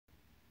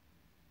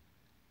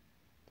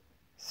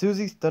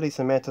Susie studied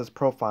Samantha's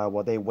profile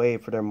while they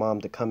waited for their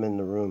mom to come in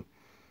the room.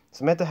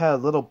 Samantha had a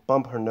little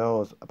bump on her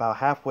nose, about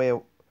halfway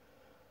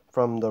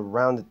from the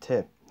rounded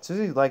tip.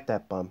 Susie liked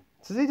that bump.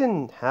 Susie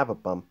didn't have a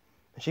bump,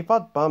 and she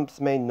thought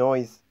bumps made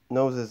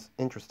noses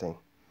interesting.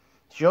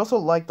 She also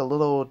liked the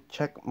little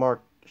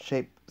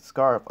checkmark-shaped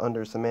scarf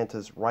under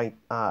Samantha's right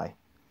eye.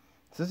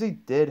 Susie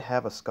did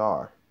have a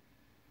scar,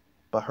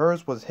 but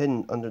hers was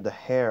hidden under the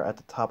hair at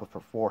the top of her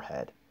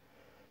forehead.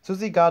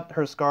 Susie got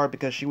her scar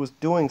because she was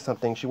doing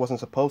something she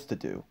wasn't supposed to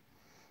do.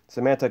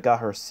 Samantha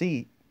got her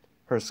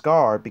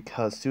scar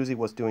because Susie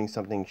was doing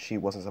something she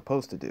wasn't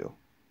supposed to do.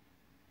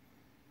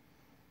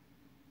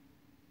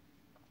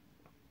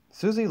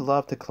 Susie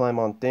loved to climb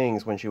on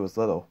things when she was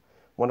little.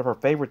 One of her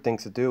favorite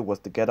things to do was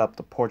to get up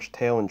the porch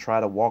tail and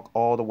try to walk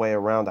all the way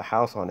around the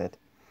house on it.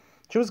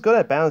 She was good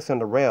at balancing on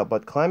the rail,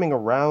 but climbing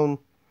around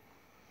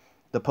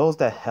the post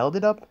that held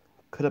it up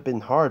could have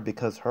been hard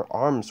because her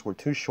arms were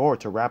too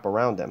short to wrap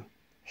around them.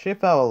 She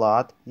fell a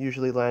lot,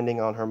 usually landing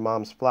on her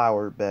mom's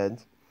flower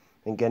beds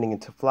and getting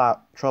into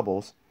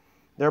troubles.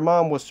 Their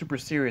mom was super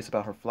serious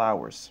about her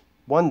flowers.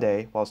 One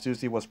day, while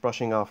Susie was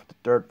brushing off the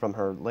dirt from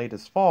her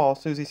latest fall,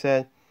 Susie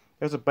said,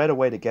 "There's a better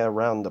way to get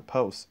around the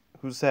post."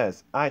 "Who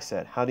says?" "I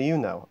said. How do you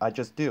know?" "I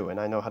just do, and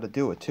I know how to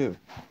do it, too."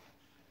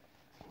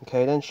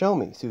 "Okay, then show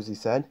me," Susie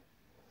said.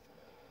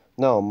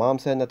 "No, Mom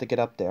said not to get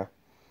up there."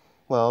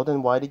 "Well,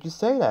 then why did you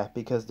say that?"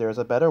 "Because there's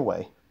a better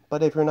way."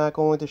 "But if you're not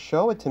going to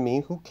show it to me,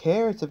 who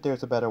cares if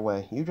there's a better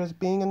way? You're just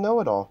being a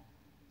know-it-all."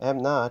 "Am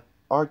not.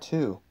 Are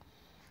too."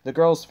 The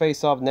girls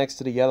faced off next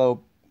to the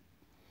yellow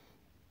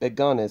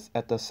begonias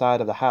at the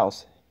side of the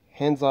house.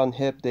 Hands on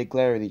hip, they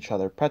glared at each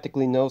other,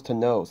 practically nose to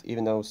nose.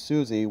 Even though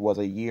Susie was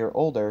a year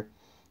older,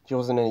 she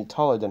wasn't any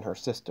taller than her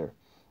sister.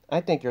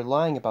 "I think you're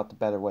lying about the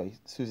better way,"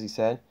 Susie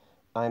said.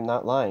 "I'm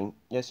not lying."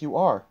 "Yes, you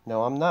are."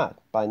 "No, I'm not."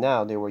 By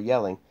now, they were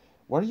yelling.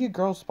 "What are you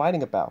girls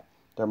fighting about?"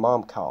 Their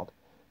mom called.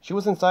 She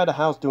was inside the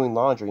house doing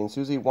laundry, and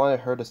Susie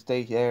wanted her to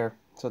stay there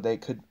so they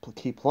could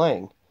keep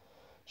playing.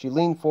 She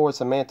leaned forward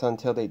Samantha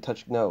until they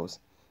touched nose,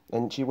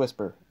 and she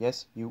whispered,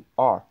 "Yes, you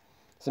are."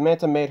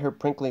 Samantha made her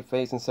prinkly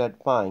face and said,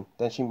 "Fine."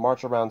 Then she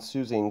marched around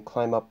Susie and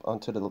climbed up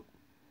onto the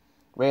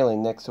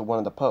railing next to one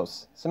of the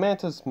posts.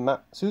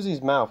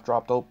 Susie's mouth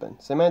dropped open.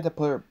 Samantha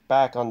put her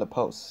back on the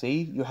post.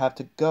 "See, you have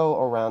to go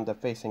around the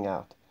facing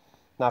out,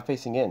 not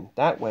facing in.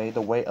 That way, the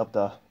weight of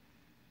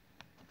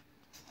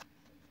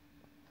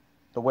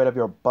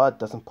your butt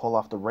doesn't pull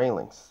off the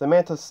railings."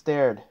 Samantha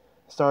started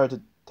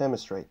to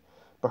demonstrate,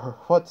 but her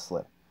foot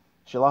slipped.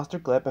 She lost her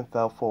grip and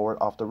fell forward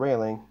off the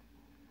railing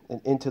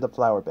and into the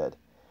flower bed.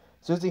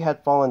 Susie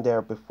had fallen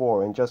there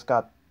before and just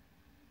got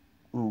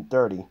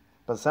dirty,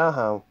 but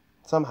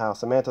somehow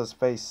Samantha's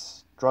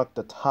face struck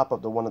the top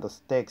of one of the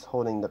stakes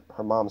holding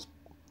her mom's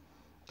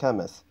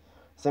chemist.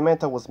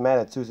 Samantha was mad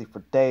at Susie for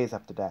days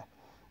after that,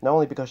 not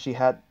only because she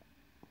had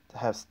to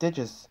have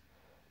stitches,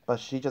 but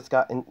she just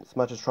got in as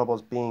much trouble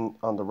as being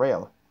on the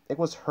rail. "It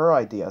was her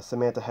idea,"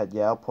 Samantha had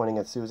yelled, pointing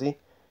at Susie.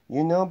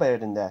 "You know better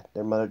than that,"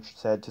 their mother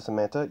said to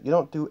Samantha. "You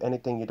don't do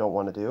anything you don't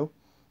want to do."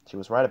 She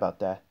was right about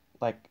that.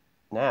 Like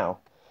now.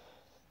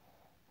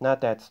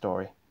 "Not that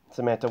story,"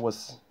 Samantha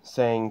was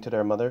saying to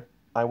their mother.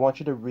 "I want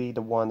you to read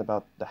the one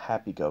about the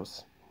happy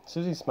ghost."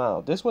 Susie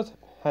smiled. This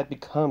had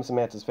become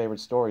Samantha's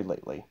favorite story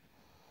lately.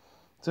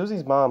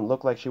 Susie's mom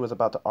looked like she was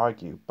about to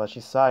argue, but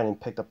she sighed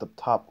and picked up the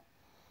top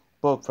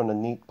book from the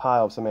neat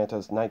pile of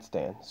Samantha's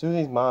nightstand.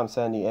 Susie's mom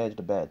sat on the edge of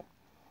the bed.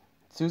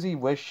 Susie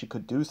wished she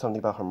could do something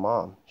about her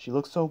mom. She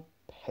looked so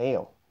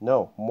pale.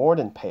 No, more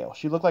than pale.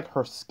 She looked like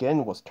her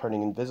skin was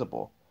turning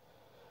invisible.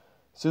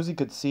 Susie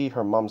could see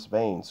her mom's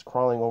veins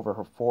crawling over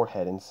her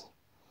forehead and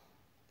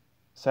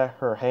set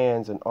her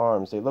hands and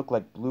arms. They looked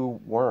like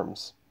blue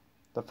worms.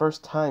 The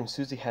first time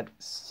Susie had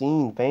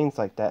seen veins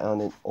like that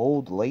on an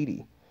old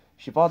lady.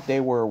 She thought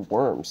they were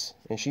worms,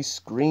 and she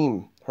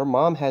screamed. Her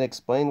mom had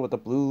explained what the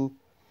blue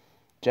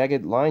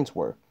jagged lines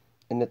were.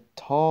 In the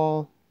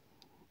tall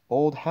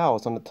old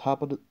house on the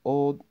top of the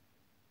old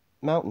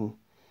mountain,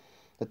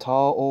 the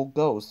tall old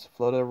ghost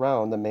floated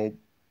around the maid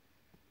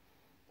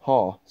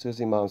hall.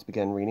 Susie's mom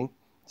began reading.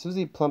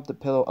 Susie plumped the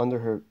pillow under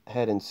her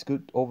head and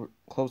scooted over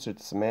closer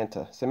to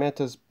Samantha.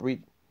 Samantha's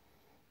breath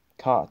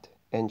caught,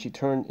 and she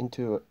turned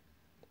into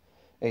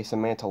a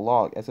Samantha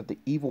log, as if the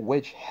evil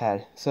witch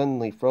had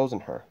suddenly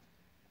frozen her.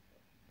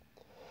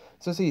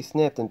 Susie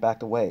sniffed and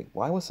backed away.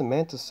 Why was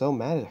Samantha so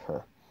mad at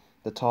her?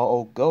 The tall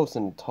old ghost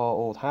in the tall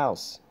old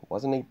house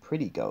wasn't a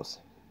pretty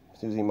ghost,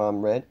 Susie's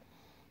mom read,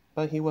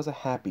 but he was a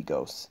happy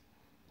ghost.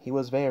 He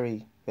was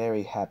very,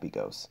 very happy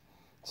ghost.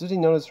 Susie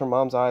noticed her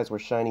mom's eyes were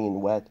shiny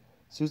and wet.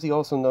 Susie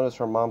also noticed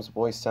her mom's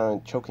voice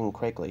sounded choking and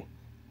crackly.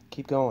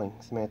 "Keep going,"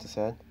 Samantha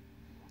said.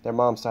 Their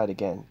mom sighed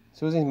again.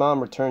 Susie's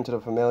mom returned to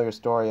the familiar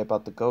story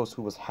about the ghost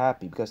who was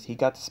happy because he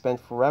got to spend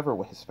forever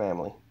with his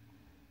family.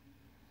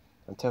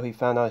 Until he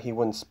found out he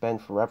wouldn't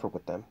spend forever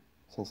with them,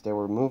 since they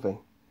were moving.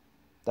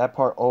 That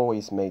part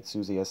always made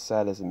Susie as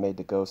sad as it made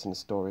the ghost in the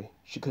story.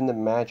 She couldn't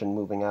imagine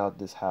moving out of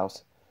this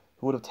house.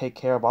 Who would have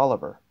taken care of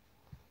Oliver?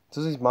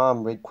 Susie's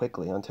mom read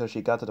quickly until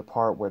she got to the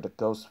part where the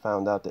ghost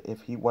found out that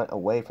if he went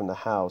away from the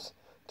house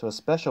to a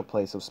special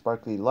place of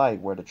sparkly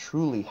light where the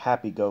truly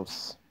happy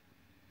ghosts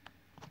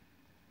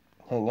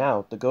hang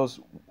out, the ghost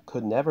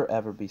could never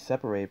ever be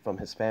separated from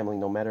his family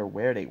no matter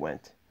where they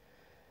went.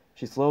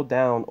 She slowed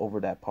down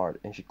over that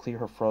part, and she cleared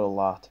her throat a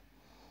lot.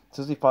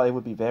 Susie thought it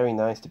would be very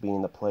nice to be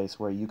in a place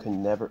where you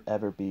can never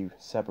ever be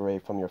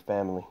separated from your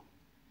family.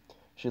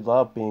 She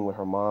loved being with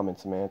her mom and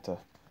Samantha.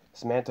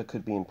 Samantha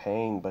could be in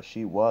pain, but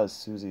she was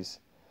Susie's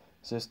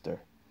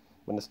sister.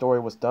 When the story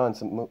was done,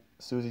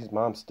 Susie's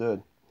mom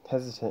stood,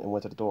 hesitant, and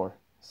went to the door.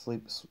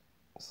 Sleep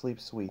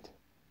sweet,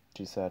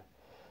 she said.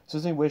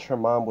 Susie wished her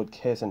mom would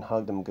kiss and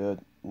hug them good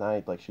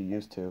night like she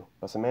used to,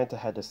 but Samantha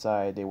had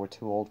decided they were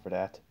too old for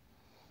that,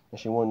 and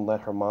she wouldn't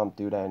let her mom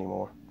do that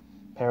anymore.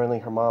 Apparently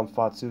her mom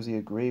thought Susie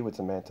agreed with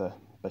Samantha,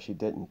 but she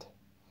didn't.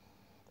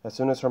 As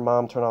soon as her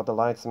mom turned off the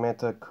lights,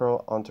 Samantha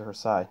curled onto her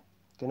side.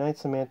 "Good night,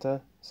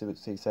 Samantha,"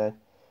 Susie said,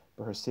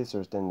 but her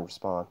sisters didn't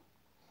respond.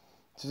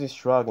 Susie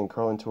shrugged and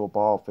curled into a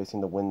ball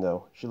facing the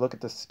window. She looked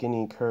at the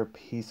skinny, curved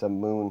piece of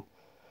moon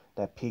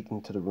that peeked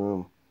into the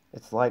room.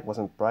 Its light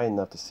wasn't bright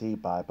enough to see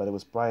by, but it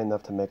was bright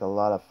enough to make a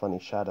lot of funny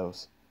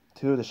shadows.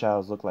 Two of the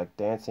shadows looked like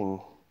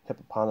dancing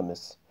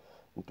hippopotamus,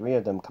 and three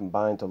of them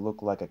combined to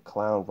look like a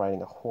clown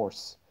riding a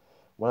horse.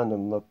 One of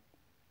them looked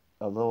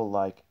a little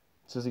like...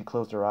 Susie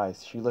closed her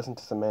eyes. She listened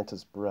to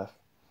Samantha's breath,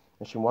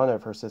 and she wondered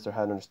if her sister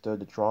had understood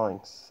the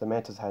drawings.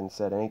 Samantha hadn't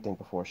said anything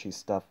before she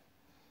stuffed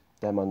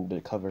them under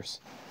the covers.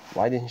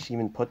 Why didn't she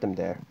even put them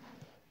there?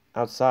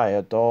 Outside,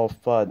 a dull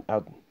thud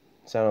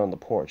sounded on the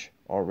porch.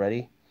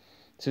 Already?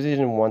 Susie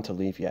didn't want to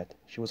leave yet.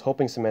 She was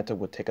hoping Samantha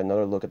would take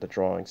another look at the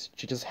drawings.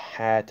 She just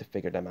had to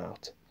figure them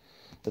out.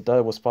 The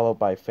thud was followed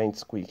by a faint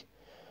squeak,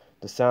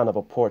 the sound of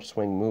a porch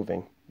swing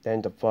moving.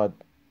 Then the thud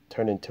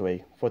turned into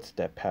a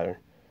footstep pattern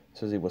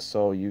Susie was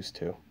so used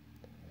to.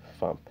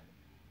 Thump,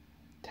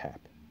 tap,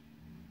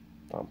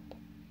 thump,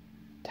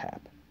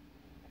 tap.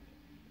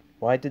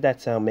 Why did that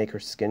sound make her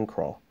skin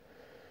crawl?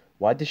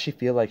 Why did she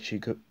feel like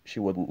she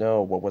would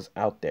know what was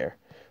out there?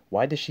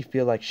 Why did she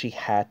feel like she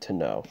had to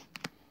know?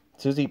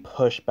 Susie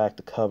pushed back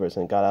the covers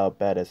and got out of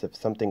bed as if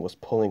something was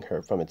pulling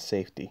her from its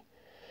safety.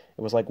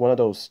 It was like one of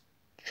those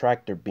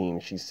tractor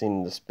beams she'd seen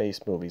in the space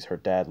movies her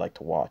dad liked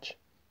to watch.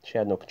 She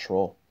had no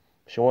control.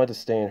 She wanted to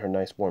stay in her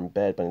nice warm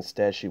bed, but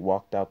instead she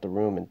walked out the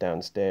room and down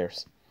the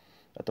stairs.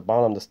 At the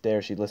bottom of the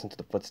stairs she listened to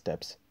the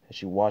footsteps, and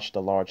she watched a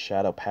large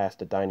shadow pass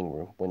the dining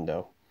room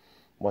window.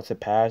 Once it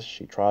passed,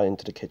 she trotted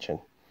into the kitchen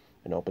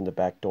and opened the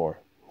back door.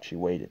 She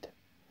waited.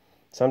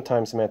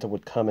 Sometimes Samantha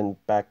would come and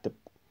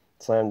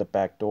slam the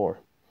back door,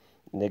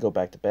 and they go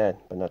back to bed,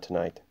 but not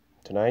tonight.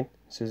 Tonight,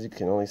 Susie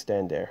can only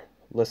stand there,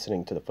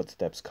 listening to the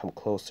footsteps come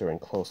closer and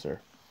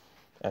closer.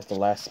 As the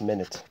last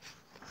minute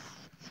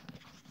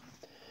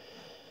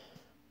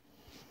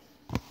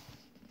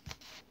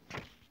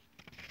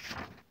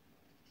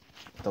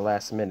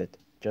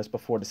just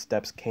before the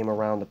steps came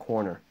around the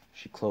corner,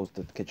 she closed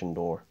the kitchen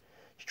door.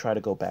 She tried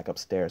to go back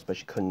upstairs, but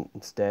she couldn't.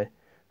 Instead,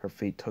 her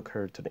feet took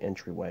her to the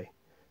entryway.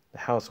 The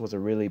house was a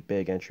really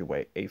big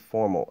entryway, a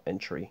formal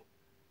entryway,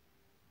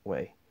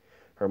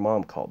 her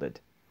mom called it.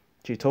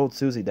 She told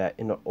Susie that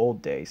in the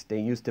old days, they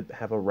used to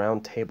have a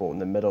round table in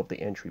the middle of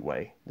the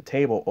entryway. The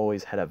table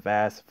always had a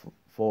vase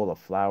full of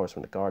flowers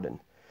from the garden.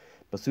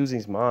 But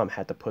Susie's mom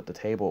had to put the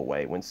table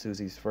away when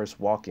Susie's first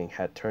walking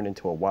had turned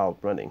into a wild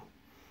running.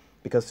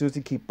 Because Susie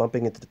kept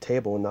bumping into the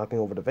table and knocking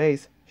over the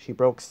vase, she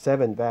broke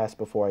 7 vases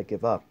before I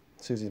give up,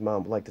 Susie's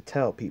mom would like to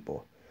tell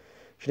people.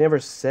 She never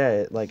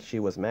said it like she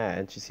was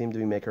mad. She seemed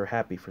to make her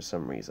happy for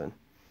some reason.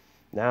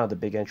 Now the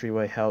big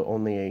entryway held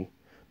only a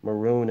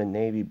maroon and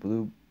navy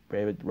blue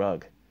braided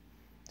rug.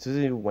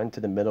 Susie went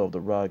to the middle of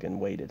the rug and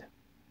waited.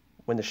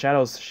 When the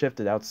shadows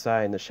shifted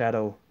outside and the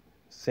shadow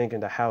sink in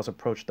the house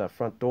approached the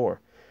front door,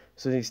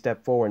 Susie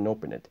stepped forward and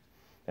opened it.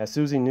 As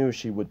Susie knew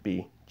she would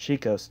be,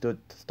 Chica stood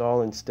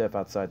tall and stiff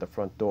outside the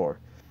front door.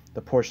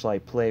 The porch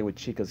light played with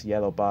Chica's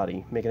yellow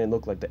body, making it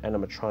look like the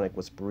animatronic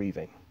was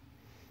breathing.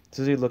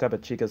 Susie looked up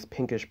at Chica's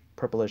pinkish,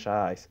 purplish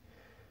eyes.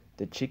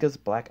 Did Chica's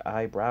black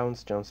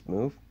eyebrows just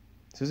move?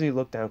 Susie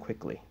looked down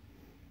quickly.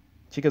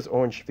 Chica's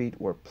orange feet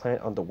were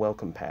planted on the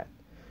welcome pad,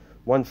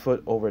 1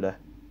 foot over the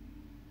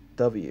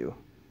W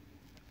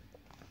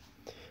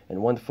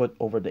and 1 foot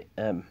over the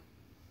M.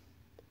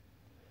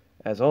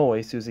 As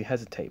always, Susie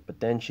hesitated,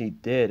 but then she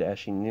did as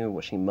she knew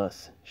what she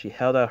must. She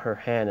held out her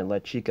hand and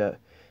let Chica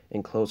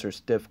enclose her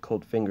stiff,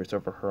 cold fingers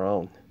over her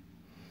own.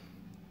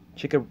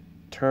 Chica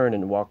turned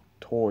and walked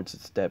towards the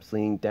steps,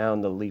 leaning down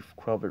the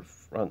leaf-covered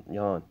front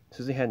lawn.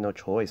 Susie had no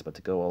choice but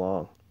to go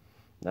along.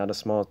 Now the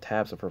small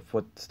taps of her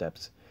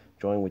footsteps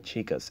joined with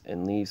Chica's,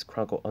 and leaves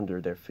crunkled under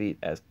their feet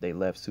as they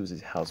left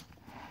Susie's house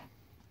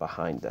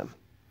behind them.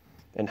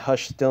 In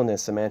hushed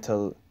stillness,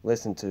 Samantha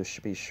listened to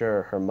be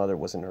sure her mother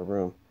was in her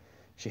room.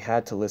 She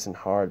had to listen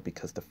hard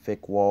because the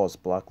thick walls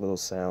blocked little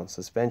sounds.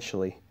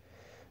 Eventually,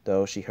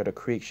 though, she heard a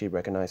creak. She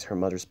recognized her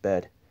mother's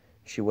bed.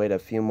 She waited a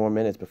few more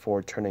minutes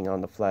before turning on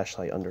the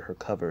flashlight under her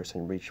covers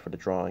and reached for the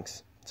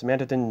drawings.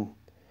 Samantha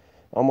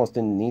almost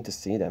didn't need to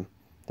see them.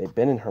 They'd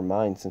been in her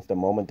mind since the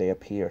moment they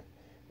appeared.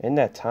 In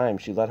that time,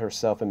 she let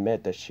herself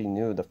admit that she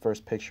knew the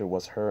first picture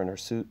was her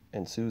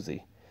and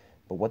Susie.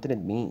 But what did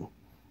it mean?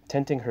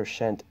 Tenting her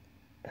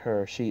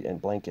sheet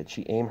and blanket,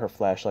 she aimed her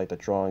flashlight at the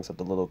drawings of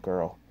the little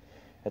girl.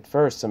 At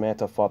first,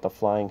 Samantha thought the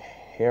flying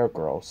hair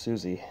girl,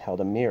 Susie, held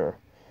a mirror,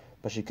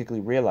 but she quickly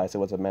realized it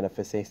was a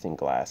manifestation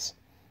glass.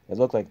 It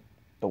looked like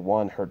the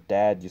one her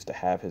dad used to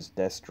have his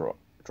desk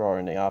drawer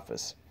in the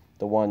office,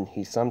 the one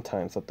he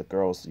sometimes let the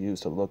girls use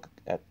to look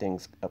at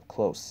things up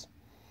close.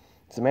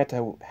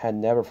 Samantha had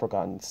never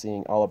forgotten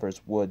seeing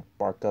Oliver's wood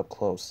barked up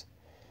close.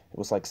 It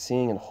was like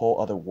seeing a whole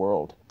other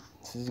world.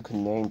 Susie could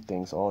name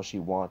things all she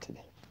wanted,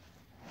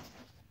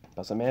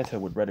 but Samantha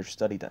would rather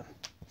study them.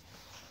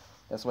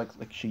 That's what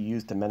she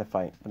used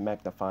the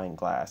magnifying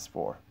glass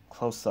for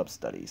close-up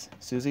studies.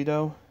 Susie,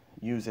 though,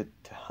 used it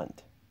to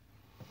hunt.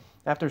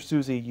 After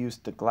Susie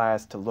used the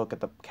glass to look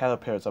at the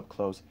caterpillars up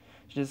close,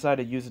 she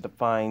decided to use it to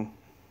find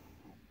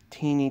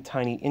teeny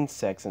tiny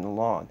insects in the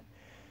lawn.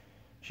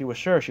 She was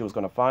sure she was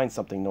going to find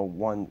something no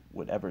one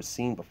would ever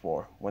seen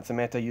before. When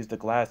Samantha used the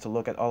glass to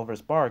look at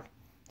Oliver's bark,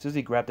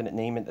 Susie grabbed it and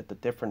aimed it at the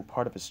different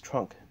part of his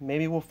trunk.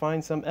 "Maybe we'll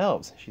find some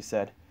elves," she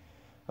said.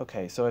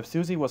 Okay, so if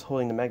Susie was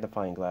holding the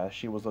magnifying glass,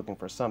 she was looking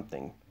for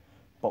something.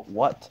 But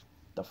what?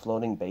 The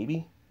floating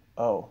baby?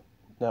 Oh,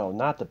 no,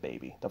 not the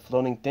baby. The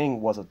floating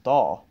thing was a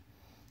doll.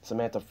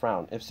 Samantha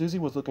frowned. If Susie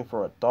was looking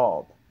for a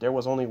doll, there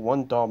was only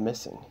one doll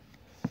missing.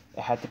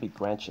 It had to be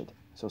Granchid,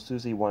 so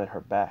Susie wanted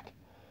her back.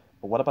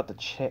 But what about the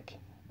chick?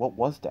 What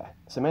was that?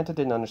 Samantha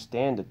didn't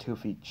understand the 2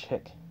 feet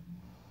chick.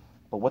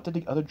 But what did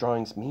the other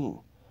drawings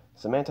mean?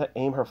 Samantha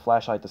aimed her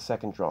flashlight at the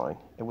second drawing.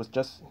 It was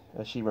just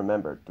as she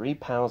remembered, 3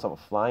 pounds of a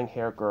flying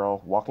hair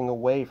girl walking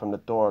away from the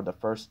door of the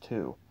first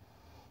 2.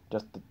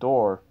 Just the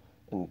door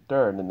in the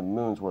third and the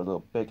moons were a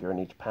little bigger in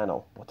each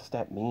panel. What does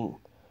that mean?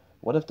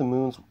 What if the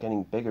moons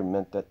getting bigger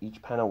meant that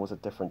each panel was a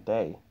different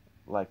day?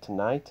 Like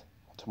tonight,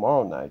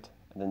 tomorrow night,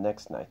 and the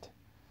next night.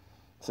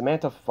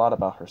 Samantha thought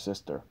about her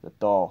sister, the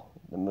doll,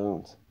 the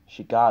moons.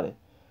 She got it.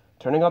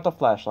 Turning out the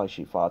flashlight,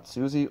 she thought,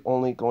 Susie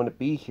only going to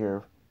be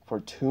here for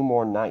 2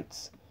 more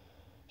nights.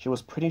 She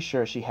was pretty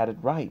sure she had it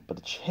right, but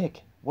the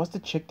chick, what's the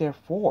chick there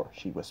for?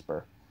 She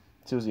whispered.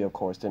 Susie, of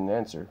course, didn't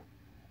answer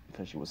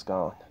because she was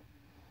gone.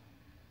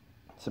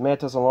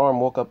 Samantha's alarm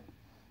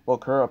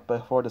woke her up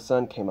before the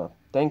sun came up.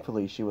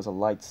 Thankfully, she was a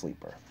light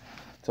sleeper,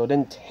 so it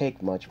didn't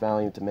take much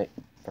volume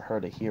for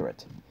her to hear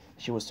it.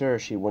 She was sure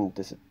she wouldn't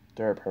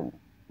disturb her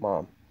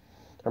mom.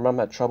 Her mom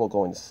had trouble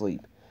going to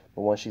sleep,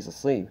 but when she's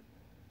asleep,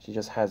 she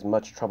just has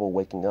much trouble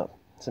waking up.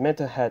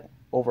 Samantha had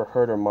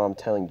overheard her mom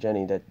telling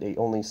Jenny that they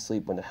only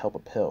sleep with the help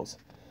of pills.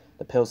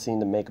 The pills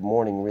seemed to make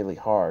morning really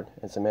hard,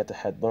 and Samantha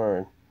had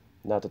learned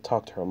not to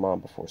talk to her mom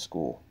before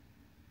school.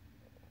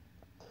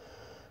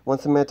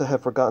 Once Samantha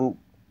had forgotten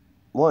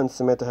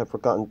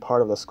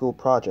part of the school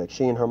project.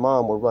 She and her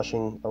mom were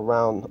rushing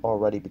around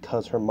already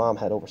because her mom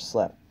had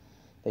overslept.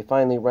 They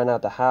finally ran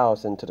out the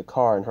house into the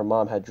car, and her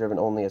mom had driven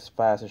only as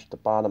fast as the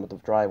bottom of the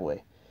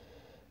driveway.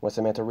 When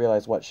Samantha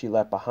realized what she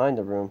left behind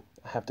the room,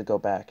 "I have to go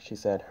back," she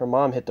said. Her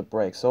mom hit the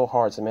brake so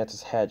hard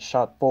Samantha's head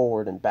shot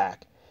forward and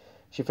back.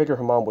 She figured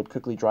her mom would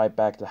quickly drive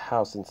back to the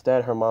house.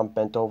 Instead, her mom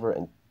bent over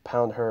and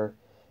pounded her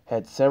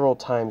head several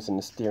times in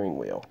the steering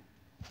wheel.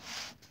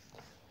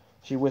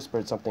 She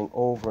whispered something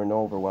over and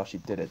over while she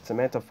did it.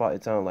 Samantha thought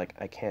it sounded like,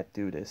 "I can't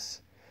do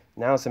this."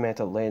 Now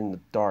Samantha lay in the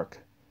dark,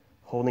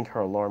 holding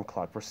her alarm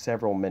clock for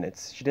several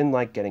minutes. She didn't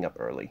like getting up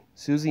early.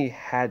 Susie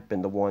had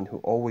been the one who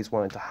always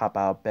wanted to hop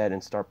out of bed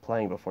and start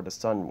playing before the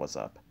sun was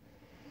up.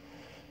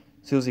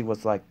 Susie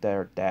was like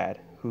their dad,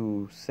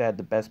 who said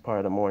the best part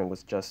of the morning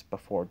was just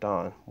before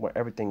dawn, where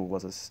everything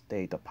was a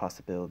state of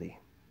possibility.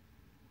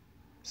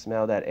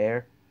 "Smell that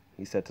air?"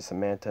 he said to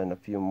Samantha in a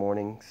few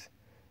mornings.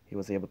 He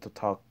was able to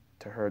talk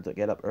to her to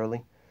get up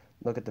early.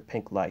 "Look at the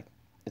pink light.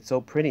 It's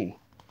so pretty,"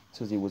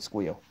 Susie would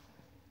squeal.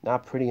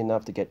 Not pretty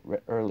enough to get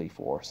early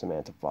for,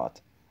 Samantha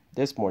thought.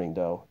 This morning,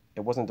 though,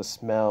 it wasn't the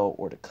smell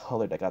or the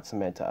color that got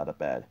Samantha out of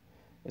bed.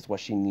 It's what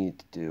she needed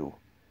to do.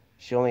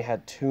 She only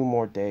had 2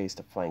 more days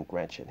to find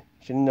Gretchen.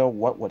 She didn't know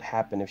what would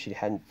happen if she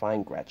hadn't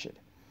found Gretchen.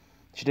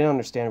 She didn't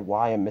understand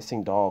why a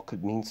missing doll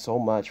could mean so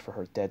much for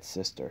her dead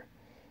sister.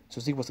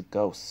 Susie was a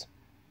ghost,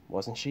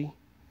 wasn't she?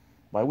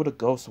 Why would a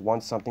ghost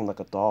want something like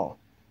a doll?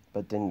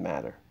 But it didn't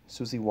matter.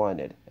 Susie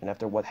wanted it, and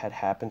after what had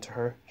happened to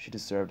her, she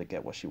deserved to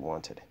get what she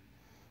wanted.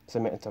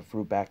 Samantha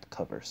threw back the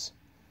covers.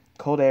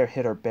 Cold air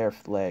hit her bare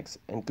legs,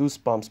 and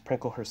goosebumps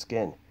prickled her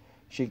skin.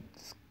 She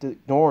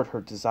ignored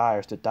her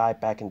desires to dive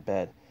back in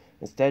bed.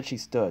 Instead, she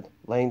stood,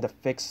 letting the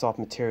thick, soft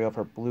material of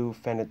her blue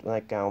fended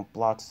nightgown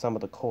block some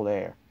of the cold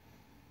air.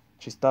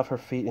 She stuffed her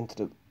feet into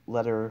the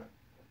leather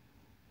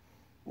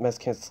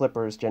Mexican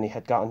slippers Jenny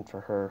had gotten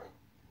for her.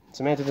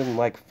 Samantha didn't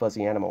like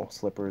fuzzy animal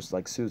slippers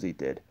like Susie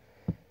did.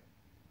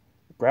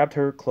 Grabbed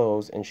her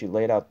clothes, and she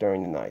laid out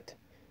during the night.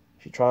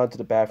 She trotted to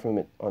the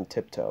bathroom on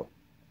tiptoe.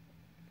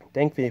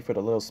 Thankfully for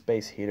the little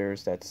space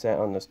heaters that sat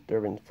on the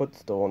stirring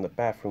footstool on the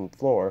bathroom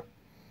floor,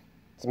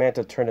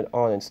 Samantha turned it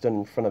on and stood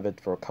in front of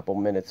it for a couple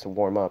minutes to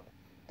warm up.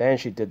 Then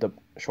she did the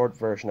short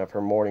version of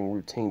her morning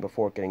routine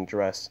before getting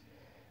dressed.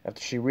 After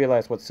she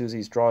realized what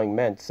Susie's drawing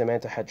meant,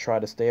 Samantha had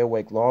tried to stay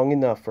awake long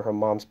enough for her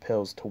mom's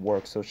pills to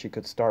work so she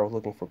could start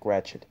looking for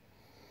Gretchen.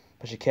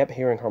 But she kept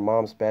hearing her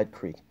mom's bed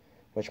creak,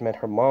 which meant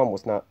her mom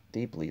was not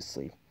deeply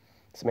asleep.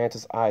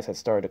 Samantha's eyes had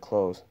started to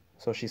close,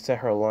 so she set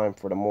her alarm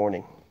for the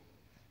morning.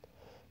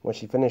 When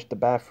she finished the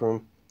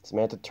bathroom,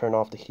 Samantha turned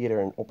off the heater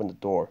and opened the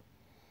door.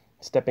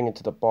 Stepping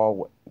into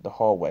the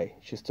hallway,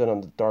 she stood on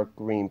the dark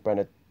green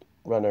Bennett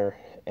runner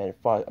and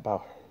thought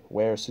about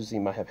where Susie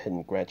might have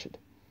hidden Gretchen.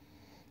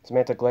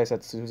 Samantha glanced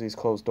at Susie's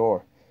closed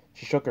door.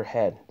 She shook her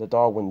head. The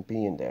doll wouldn't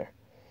be in there.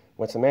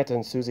 When Samantha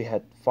and Susie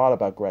had thought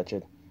about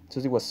Gretchen,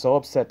 Susie was so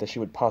upset that she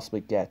would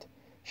possibly get.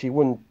 She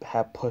wouldn't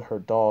have put her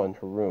doll in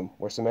her room,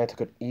 where Samantha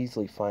could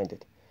easily find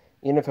it.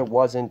 Even if it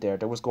was in there,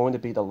 was going to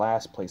be the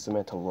last place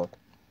Samantha looked.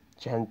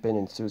 She hadn't been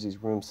in Susie's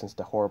room since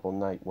the horrible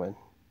night when...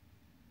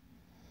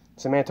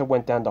 Samantha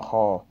went down the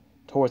hall,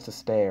 towards the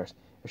stairs.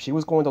 If she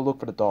was going to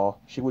look for the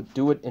doll, she would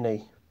do it in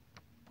a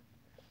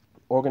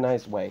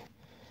organized way.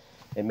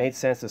 It made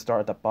sense to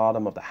start at the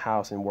bottom of the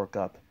house and work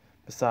up.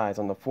 Besides,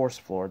 on the fourth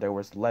floor, there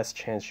was less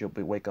chance she'll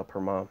wake up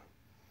her mom.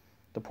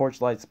 The porch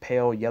light's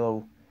pale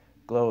yellow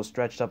glow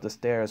stretched up the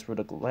stairs through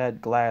the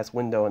lead glass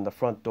window in the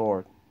front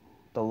door.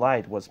 The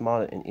light was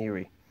modded and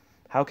eerie.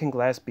 How can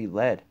glass be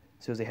lead?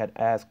 Susie had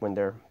asked when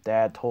their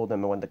dad told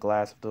them when the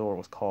glass door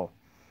was called.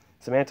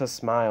 Samantha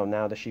smiled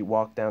now that she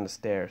walked down the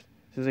stairs.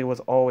 Susie was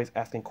always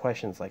asking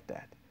questions like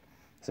that.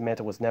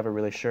 Samantha was never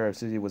really sure if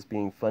Susie was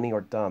being funny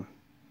or dumb.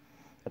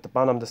 At the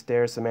bottom of the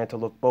stairs, Samantha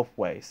looked both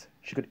ways.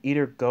 She could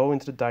either go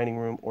into the dining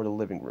room or the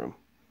living room.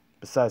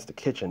 Besides the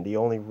kitchen, the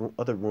only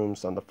other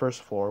rooms on the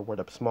first floor were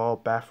the small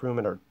bathroom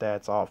and her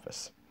dad's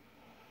office.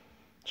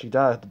 She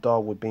doubted the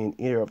doll would be in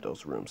either of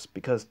those rooms,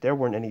 because there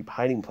weren't any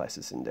hiding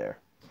places in there.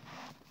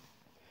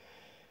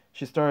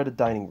 She started the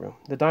dining room.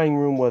 The dining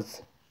room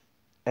was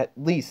at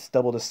least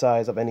double the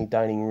size of any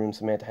dining room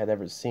Samantha had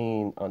ever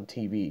seen on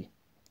TV.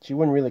 She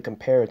wouldn't really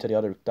compare it to the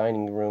other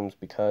dining rooms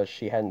because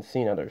she hadn't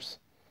seen others.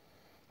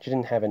 She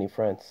didn't have any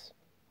friends.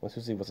 When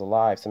Susie was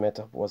alive,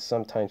 Samantha was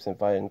sometimes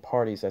invited in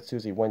parties that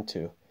Susie went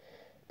to,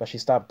 but she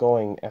stopped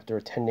going after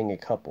attending a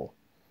couple.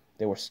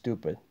 They were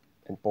stupid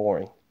and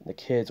boring, and the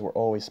kids were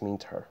always mean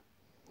to her.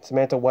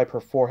 Samantha wiped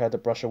her forehead to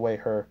brush away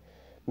her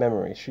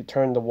memories. She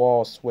turned the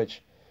wall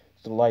switch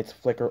so the lights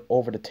flicker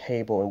over the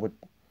table and would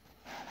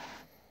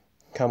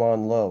come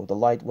on low. The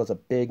light was a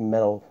big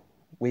metal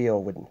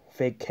wheel with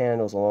fake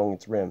candles along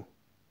its rim.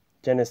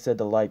 Jenna said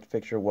the light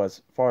fixture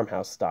was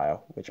farmhouse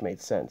style, which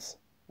made sense.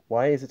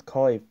 Why is it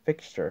called a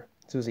fixture?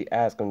 Susie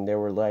asked when they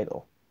were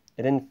little.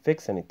 It didn't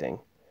fix anything.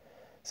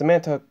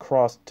 Samantha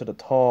crossed to the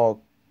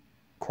tall,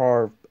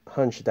 carved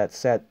hunch that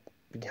sat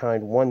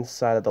behind one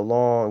side of the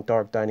long,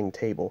 dark dining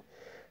table.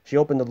 She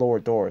opened the lower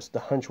doors. The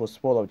hunch was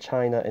full of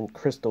china and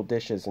crystal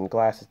dishes and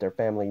glasses their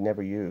family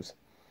never used.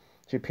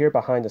 She peered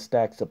behind the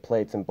stacks of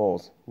plates and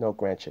bowls. No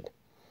Gretchen.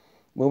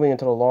 Moving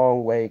into the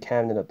long-way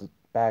cabinet at the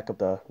back of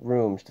the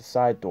room, the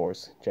side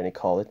doors, Jenny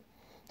called it,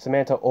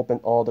 Samantha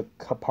opened all the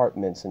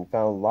compartments and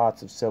found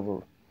lots of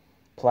silver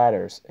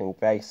platters and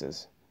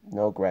vases.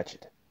 No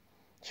Gretchen.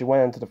 She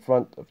went into the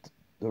front of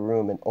the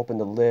room and opened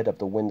the lid of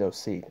the window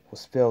seat. It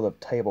was filled with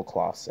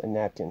tablecloths and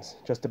napkins.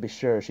 Just to be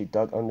sure, she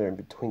dug under and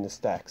between the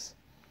stacks.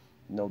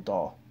 No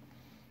doll.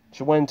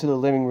 She went into the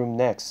living room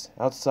next.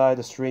 Outside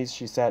the streets,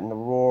 she sat in the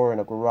roar in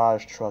a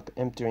garage truck,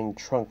 emptying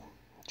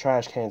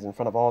trash cans in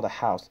front of all the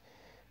house.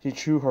 She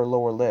chewed her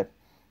lower lip.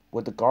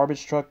 Would the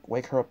garbage truck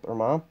wake her up her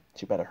mom?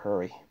 She better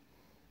hurry.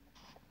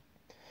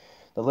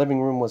 The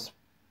living room was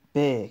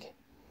big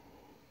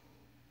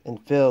and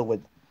filled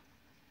with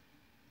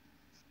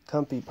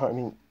comfy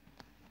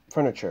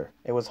furniture.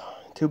 It was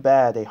too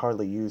bad they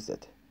hardly used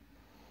it.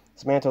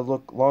 Samantha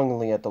looked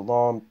longingly at the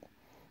long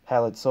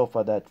pallet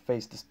sofa that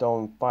faced the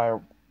stone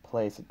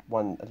fireplace at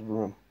one end of the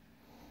room.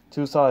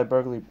 Two solid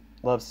burgundy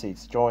love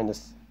seats joined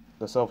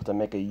the sofa to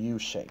make a U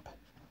shape.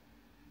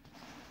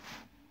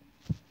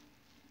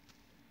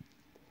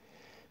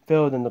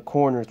 Filled in the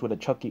corners with a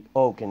chunky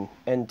oak and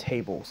end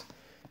tables,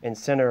 and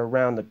centered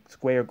around the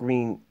square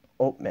green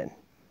oatmen.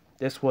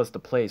 This was the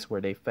place where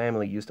their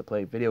family used to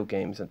play video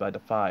games by the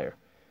fire.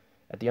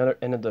 At the other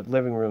end of the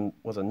living room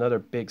was another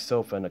big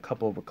sofa and a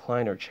couple of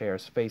recliner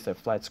chairs faced a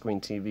flat-screen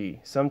TV.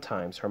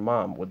 Sometimes her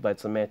mom would let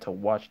Samantha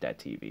watch that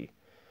TV,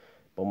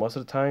 but most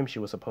of the time she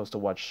was supposed to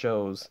watch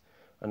shows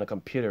on a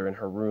computer in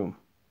her room.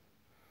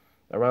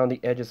 Around the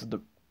edges of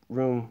the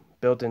room,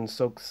 built-in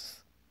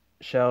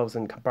shelves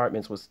and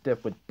compartments was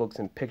stiff with books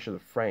and picture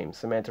frames.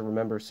 Samantha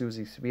remembered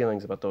Susie's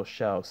feelings about those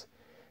shelves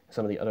and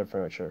some of the other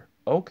furniture.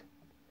 Oak?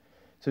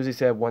 Susie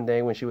said one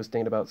day when she was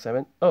thinking about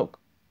cement. Oak.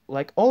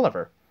 Like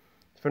Oliver.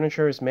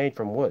 Furniture is made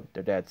from wood,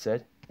 their dad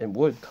said, and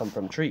wood come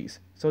from trees.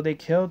 So they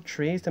killed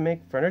trees to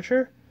make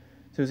furniture?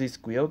 Susie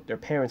squealed. Their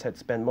parents had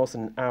spent most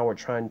of an hour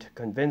trying to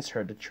convince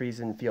her the trees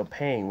didn't feel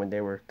pain when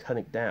they were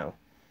cutting down.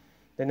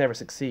 They never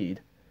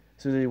succeed.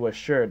 Susie was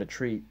sure the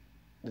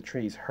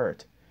trees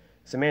hurt.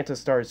 Samantha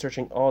started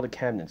searching all the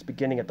cabinets,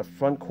 beginning at the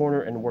front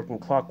corner and working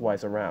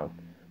clockwise around.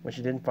 When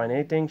she didn't find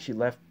anything, she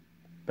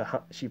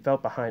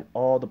felt behind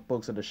all the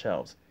books of the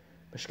shelves,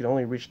 but she could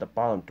only reach the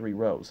bottom 3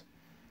 rows.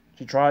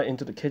 She tried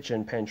into the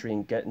kitchen pantry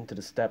and get into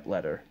the step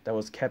ladder that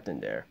was kept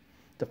in there.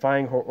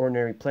 Defying her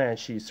ordinary plan,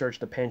 she searched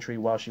the pantry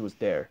while she was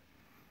there.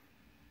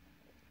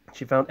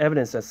 She found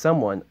evidence that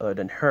someone other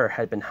than her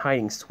had been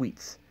hiding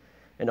sweets.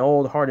 An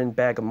old hardened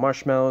bag of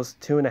marshmallows,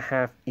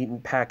 2.5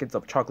 eaten packets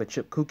of chocolate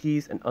chip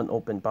cookies, an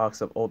unopened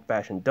box of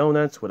old-fashioned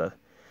donuts with a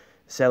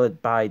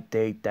salad by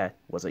date that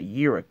was a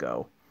year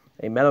ago,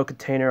 a metal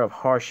container of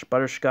harsh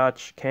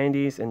butterscotch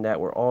candies, and that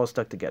were all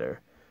stuck together.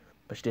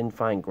 But she didn't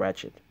find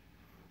Cratchit.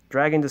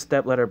 Dragging the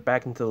stepladder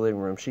back into the living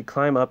room, she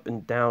climbed up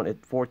and down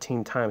it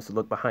 14 times to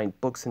look behind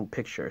books and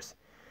pictures.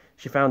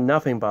 She found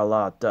nothing but a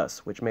lot of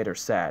dust, which made her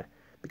sad,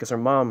 because her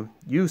mom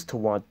used to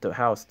want the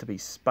house to be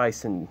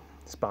spice and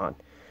spawn.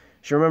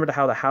 She remembered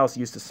how the house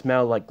used to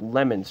smell like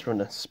lemons from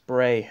the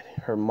spray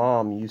her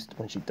mom used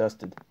when she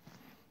dusted.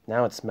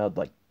 Now it smelled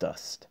like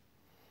dust.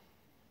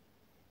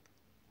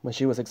 When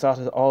she was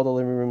exhausted at all the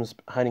living room's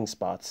hiding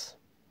spots,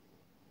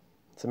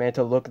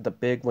 Samantha looked at the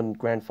big wooden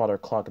grandfather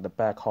clock in the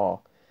back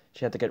hall.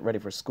 She had to get ready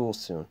for school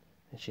soon,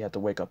 and she had to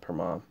wake up her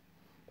mom.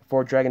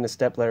 Before dragging the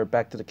stepladder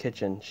back to the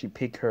kitchen, she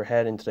peeked her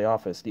head into the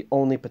office. The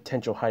only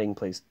potential hiding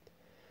place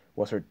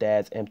was her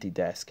dad's empty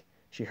desk.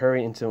 She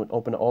hurried into and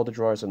opened all the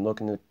drawers and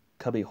looked in the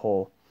cubby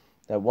hole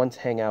that once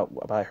hung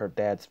out by her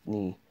dad's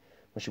knee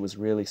when she was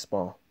really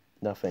small.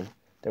 Nothing.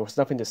 There was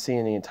nothing to see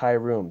in the entire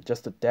room,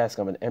 just the desk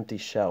on an empty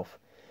shelf.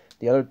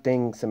 The other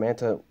thing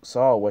Samantha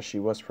saw as she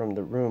was from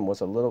the room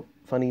was a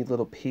funny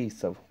little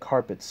piece of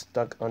carpet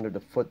stuck under the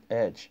foot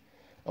edge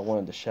of one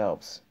of the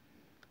shelves.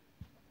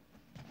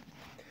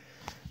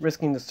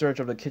 Risking the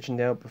search of the kitchen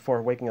now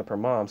before waking up her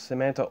mom,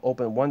 Samantha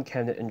opened one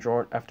cabinet and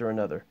drawer after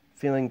another,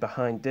 feeling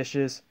behind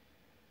dishes,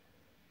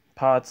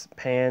 pots,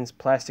 pans,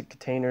 plastic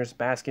containers,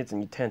 baskets,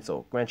 and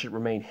utensils. Cratchit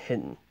remained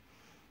hidden.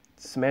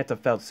 Samantha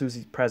felt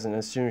Susie's presence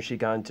as soon as she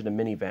got into the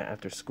minivan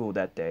after school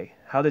that day.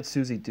 How did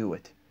Susie do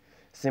it?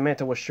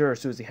 Samantha was sure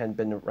Susie hadn't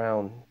been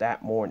around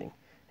that morning,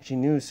 and she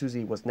knew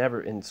Susie was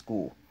never in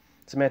school.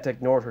 Samantha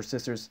ignored her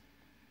sister's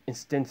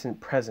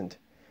insistent presence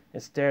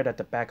and stared at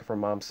the back of her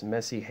mom's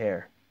messy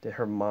hair. Did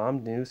her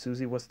mom knew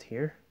Susie was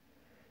here?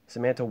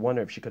 Samantha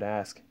wondered if she could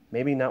ask.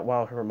 Maybe not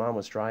while her mom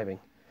was driving.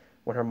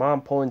 When her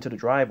mom pulled into the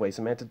driveway,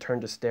 Samantha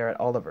turned to stare at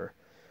Oliver,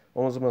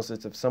 almost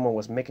as if someone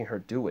was making her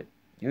do it.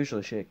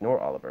 Usually she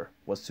ignored Oliver.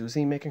 Was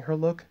Susie making her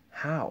look?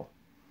 How?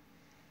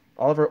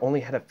 Oliver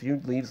only had a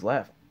few leaves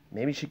left.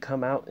 Maybe she'd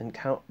come out and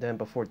count them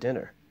before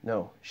dinner.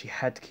 No, she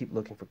had to keep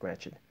looking for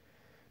Cratchit.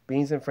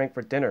 Beans and Frank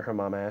for dinner, her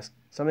mom asked.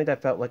 Something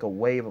that felt like a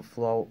wave of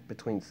flow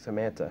between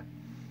Samantha.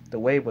 The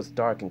wave was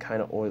dark and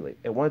kind of oily.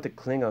 It wanted to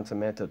cling on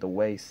Samantha the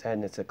way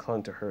sadness had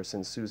clung to her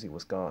since Susie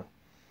was gone.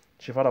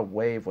 She thought a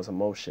wave was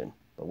emotion,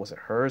 but was it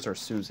hers or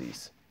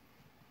Susie's?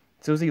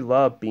 Susie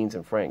loved beans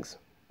and Franks.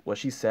 Was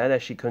she sad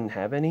that she couldn't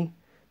have any?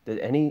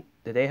 Did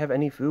they have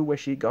any food where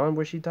she'd gone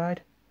where she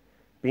died?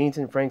 Beans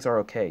and Franks are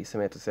okay,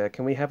 Samantha said.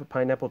 Can we have a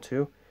pineapple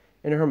too?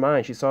 In her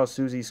mind, she saw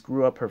Susie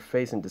screw up her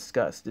face in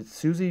disgust. Did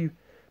Susie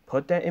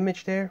put that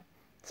image there?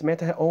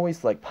 Samantha had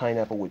always liked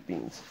pineapple with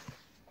beans.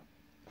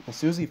 And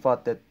Susie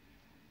thought that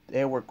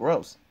they were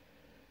gross.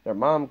 Their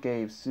mom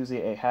gave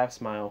Susie a half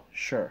smile.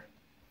 Sure.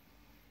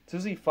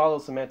 Susie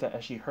followed Samantha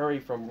as she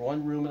hurried from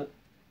one room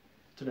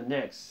to the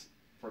next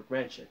for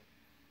Cratchit.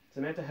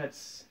 Samantha had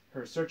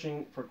her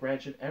searching for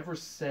Cratchit ever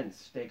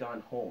since they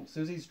gone home.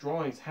 Susie's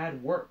drawings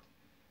had worked.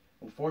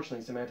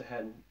 Unfortunately, Samantha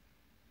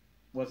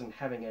wasn't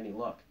having any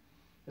luck.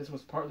 This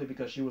was partly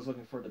because she was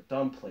looking for the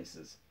dumb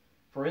places.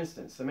 For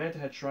instance, Samantha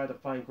had tried to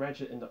find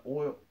Cratchit in the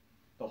hole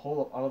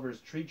of Oliver's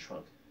tree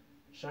trunk,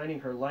 shining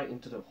her light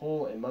into the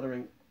hole and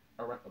muttering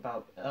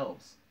about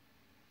elves.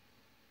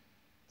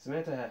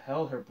 Samantha had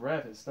held her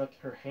breath and snuck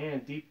her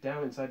hand deep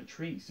down inside the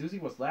tree. Susie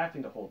was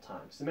laughing the whole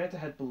time. Samantha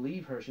had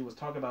believed her. She was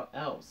talking about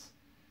elves.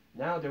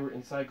 Now they were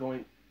inside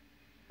going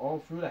all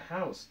through the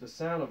house. The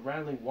sound of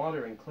rattling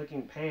water and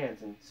clicking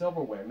pans and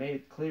silverware made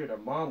it clear their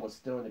mom was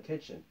still in the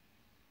kitchen.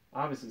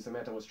 Obviously,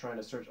 Samantha was trying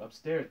to search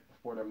upstairs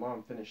before their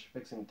mom finished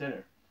fixing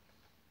dinner.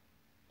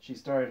 She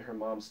started her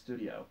mom's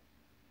studio.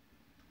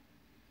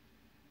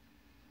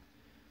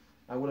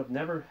 I would have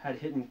never had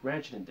hidden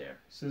Cratchit in there,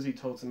 Susie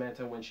told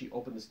Samantha when she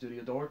opened the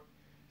studio door.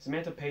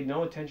 Samantha paid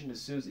no attention to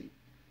Susie.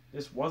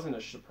 This wasn't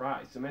a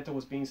surprise. Samantha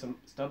was being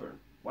stubborn.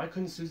 Why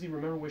couldn't Susie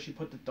remember where she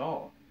put the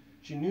doll?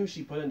 She knew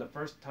she put it in the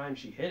first time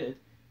she hid it.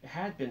 It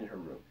had been in her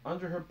room,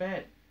 under her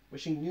bed, where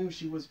she knew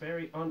she was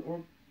very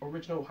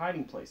unoriginal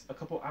hiding place. A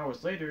couple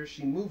hours later,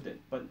 she moved it,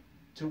 but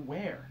to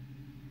where?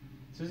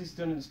 Susie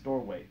stood in the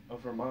doorway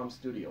of her mom's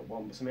studio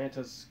while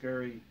Samantha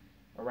scurried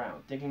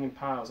around, digging in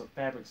piles of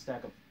fabric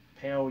stacked of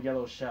pale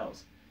yellow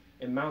shells,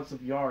 in mounts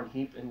of yarn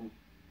heaped in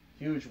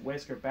huge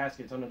whisker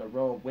baskets under the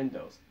row of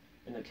windows,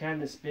 and the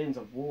cabinet spins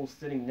of wool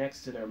sitting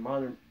next to their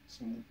modern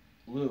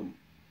loom.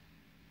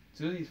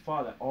 Susie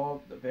thought that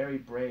all the very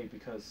brave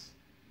because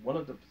one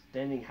of the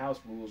standing house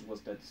rules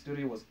was that the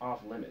studio was off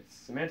limits.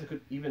 Samantha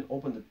could even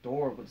open the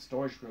door with the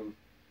storage room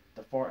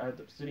at the far end of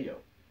the studio.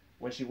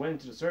 When she went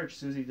into the search,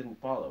 Susie didn't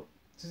follow.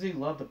 Susie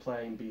loved to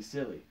play and be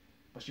silly,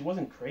 but she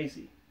wasn't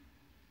crazy.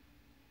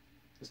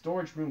 The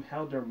storage room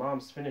held their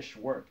mom's finished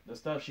work, the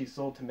stuff she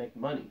sold to make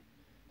money.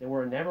 They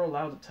were never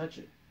allowed to touch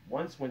it.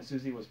 Once, when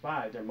Susie was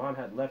 5, their mom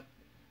had left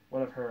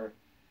one of her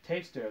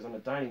tape stairs on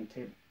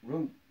the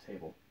room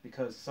table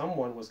because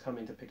someone was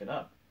coming to pick it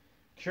up.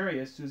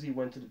 Curious, Susie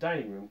went to the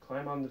dining room,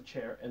 climbed on the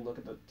chair, and looked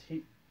at the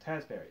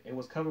Fazbear. It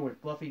was covered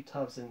with fluffy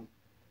tufts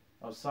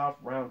of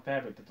soft, round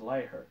fabric that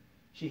delighted her.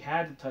 She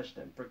had to touch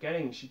them.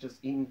 Forgetting she'd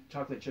just eaten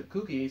chocolate chip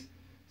cookies,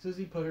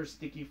 Susie put her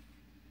sticky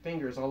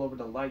fingers all over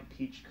the light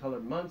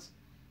peach-colored munts.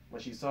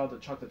 When she saw the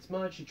chocolate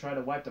smudge, she tried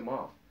to wipe them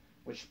off,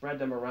 which spread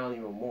them around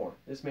even more.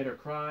 This made her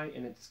cry,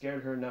 and it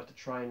scared her enough to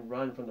try and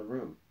run from the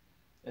room.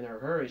 In her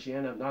hurry, she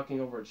ended up knocking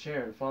over a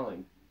chair and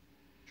falling.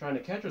 Trying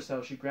to catch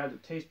herself, she grabbed a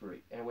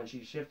tasteberry, and when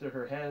she shifted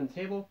her head on the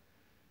table,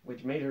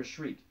 which made her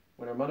shriek.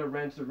 When her mother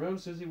ran to the room,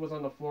 Susie was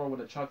on the floor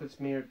with a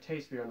chocolate-smeared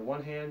tasteberry on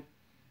one hand,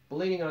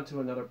 bleeding onto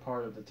another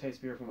part of the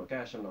tasteberry from a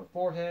gash on her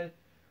forehead.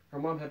 Her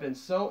mom had been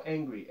so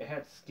angry, it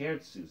had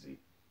scared Susie.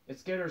 It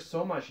scared her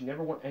so much she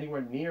never went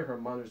anywhere near her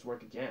mother's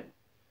work again.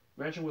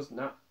 Gretchen was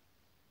not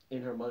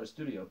in her mother's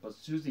studio, but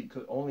Susie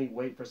could only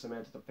wait for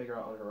Samantha to figure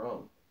out on her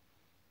own.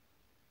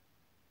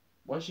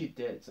 Once she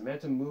did,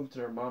 Samantha moved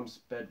to her mom's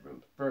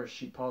bedroom. First,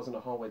 she paused in the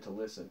hallway to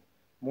listen.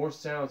 More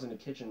sounds in the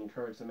kitchen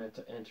encouraged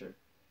Samantha to enter.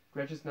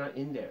 Gretchen's not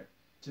in there,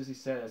 Susie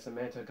said as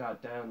Samantha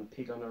got down and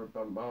peeked under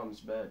her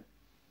mom's bed.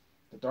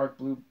 The dark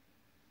blue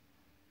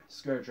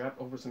skirt wrapped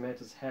over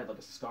Samantha's head like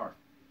a scarf.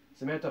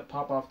 Samantha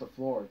popped off the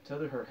floor,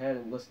 tilted her head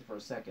and listened for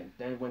a second,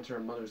 then went to her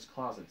mother's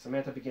closet.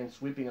 Samantha began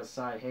sweeping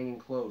aside hanging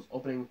clothes,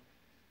 opening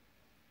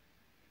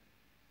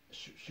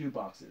shoe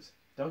boxes.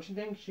 Don't you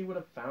think she would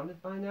have found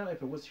it by now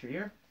if it was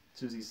here?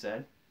 Susie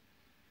said.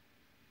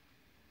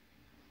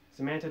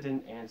 Samantha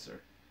didn't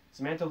answer.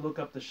 Samantha looked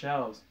up the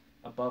shelves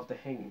above the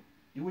hanging.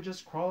 You would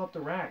just crawl up the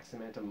rack,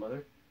 Samantha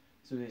muttered.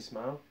 Susie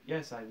smiled.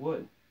 Yes, I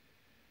would.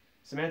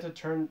 Samantha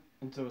turned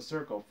into a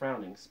circle,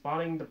 frowning,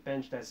 spotting the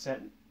bench that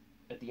sat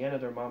at the end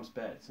of their mom's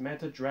bed.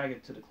 Samantha dragged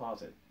it to the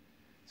closet.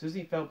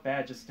 Susie felt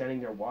bad just standing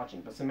there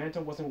watching, but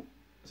Samantha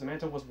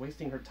was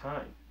wasting her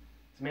time.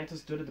 Samantha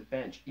stood at the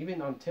bench,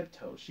 even on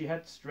tiptoes. She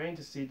had strained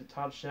to see the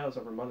top shelves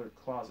of her mother's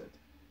closet.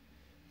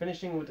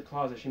 Finishing with the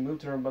closet, she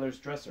moved to her mother's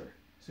dresser.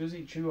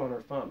 Susie chewed on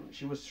her thumb.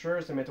 She was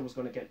sure Samantha was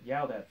going to get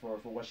yelled at for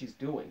what she's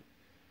doing.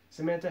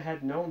 Samantha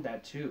had known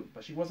that too,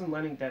 but she wasn't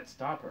letting that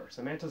stop her.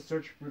 Samantha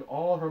searched through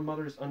all her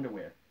mother's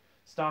underwear,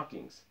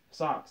 stockings,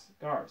 socks,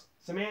 scarves.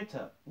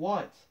 Samantha,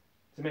 what?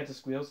 Samantha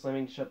squealed,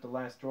 slamming shut the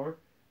last drawer.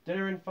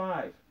 Dinner in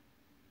 5.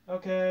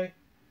 Okay.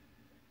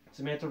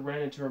 Samantha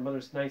ran into her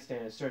mother's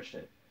nightstand and searched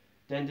it,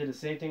 then did the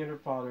same thing in her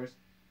father's.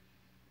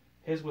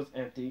 His was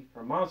empty.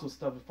 Her mom's was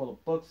stuffed full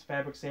of books,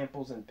 fabric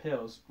samples, and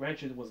pills.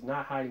 Gretchen was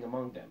not hiding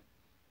among them.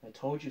 I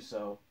told you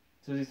so,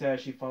 Susie said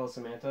as she followed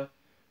Samantha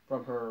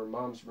from her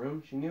mom's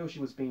room. She knew she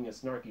was being a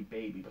snarky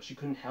baby, but she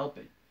couldn't help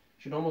it.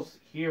 She'd almost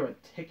hear a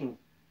ticking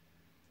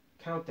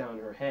countdown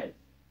in her head.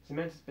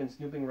 Samantha's been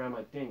snooping around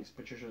my things,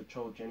 Patricia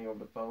told Jenny over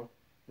the phone.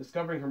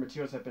 Discovering her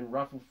materials had been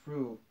ruffled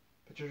through,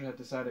 Patricia had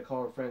decided to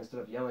call her friend instead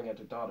of yelling at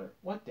her daughter.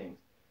 What things?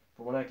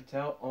 From what I could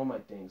tell, all my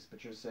things,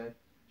 Patricia said.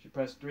 She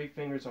pressed 3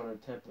 fingers on her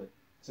template.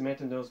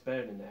 Samantha knows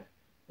better than that.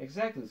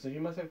 Exactly, so you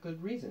must have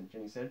good reason,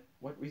 Jenny said.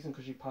 What reason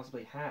could she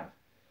possibly have?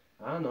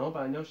 I don't know,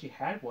 but I know she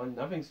had one.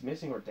 Nothing's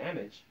missing or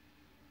damaged.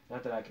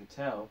 Not that I can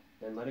tell.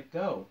 Then let it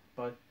go.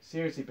 But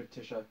seriously,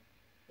 Patricia,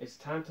 it's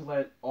time to let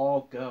it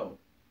all go.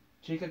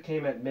 Chica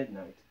came at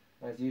midnight.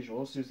 As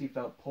usual, Susie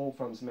felt pulled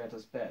from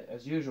Samantha's bed.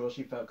 As usual,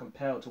 she felt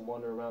compelled to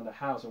wander around the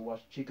house and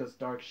watch Chica's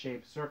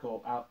dark-shaped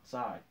circle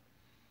outside.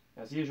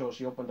 As usual,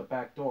 she opened the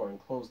back door and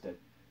closed it,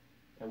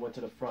 and went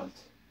to the front.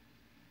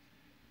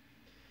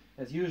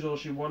 As usual,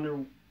 she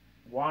wondered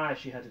why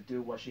she had to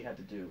do what she had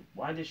to do.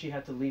 Why did she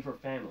have to leave her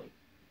family?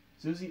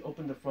 Susie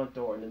opened the front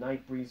door, and the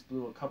night breeze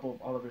blew a couple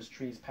of Oliver's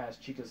trees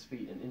past Chica's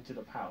feet and into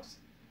the house.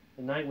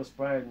 The night was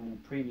brighter than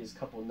the previous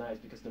couple of nights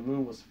because the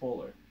moon was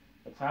fuller.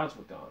 The clouds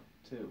were gone,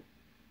 too.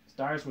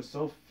 Stars were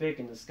so thick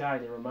in the sky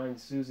they reminded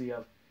Susie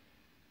of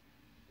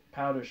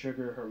powdered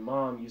sugar her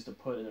mom used to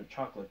put in her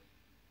chocolate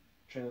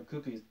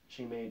cookies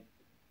she made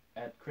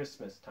at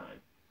Christmas time.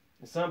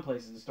 In some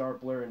places, the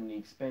stars blurred in the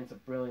expanse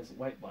of brilliant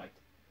white light.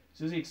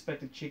 Susie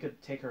expected Chica to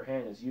take her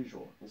hand as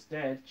usual.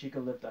 Instead, Chica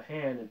lifted a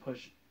hand and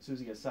pushed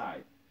Susie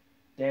aside.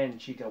 Then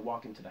Chica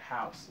walked into the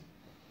house.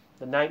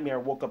 The nightmare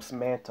woke up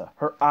Samantha.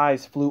 Her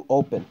eyes flew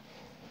open.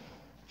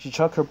 She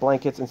shook her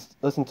blankets and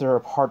listened to her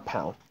heart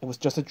pound. It was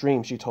just a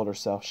dream, she told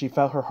herself. She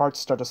felt her heart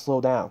start to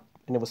slow down,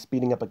 and it was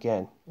speeding up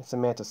again. And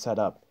Samantha sat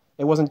up.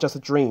 It wasn't just a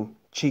dream.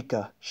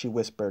 Chica, she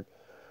whispered.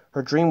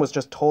 Her dream was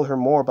just told her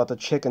more about the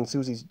chick in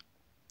Susie's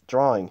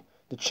drawing.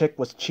 The chick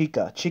was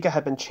Chica. Chica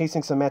had been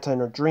chasing Samantha in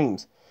her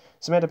dreams.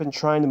 Samantha had been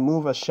trying to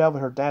move a shelf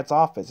in her dad's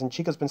office, and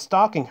Chica's been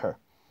stalking her.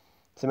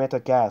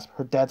 Samantha gasped.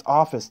 Her dad's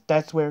office.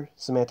 That's where...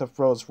 Samantha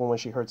froze from when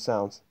she heard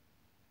sounds.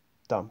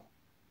 Dump.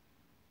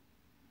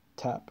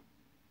 Tap.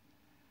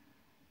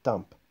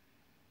 Dump.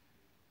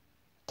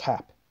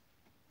 Tap.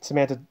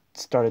 Samantha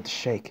started to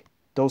shake.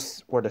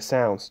 Those were the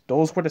sounds.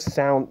 Those were the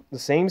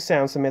same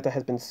sounds Samantha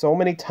has been so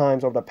many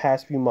times over the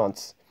past few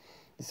months.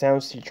 The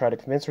sounds she tried to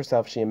convince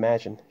herself she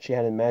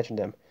had imagined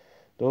them.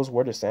 Those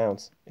were the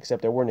sounds,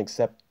 except they weren't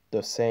except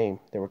the same.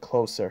 They were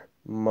closer,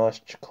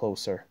 much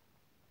closer.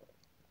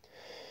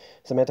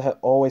 Samantha had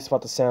always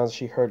thought the sounds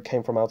she heard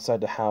came from outside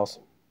the house.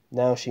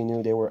 Now she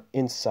knew they were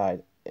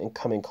inside and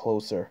coming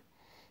closer.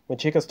 When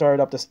Chica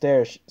started up the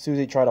stairs,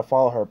 Susie tried to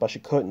follow her, but she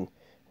couldn't.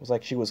 It was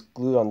like she was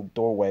glued on the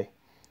doorway,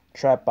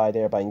 trapped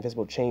there by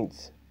invisible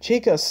chains.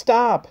 "Chica,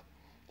 stop!"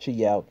 she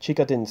yelled.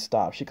 Chica didn't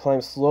stop. She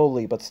climbed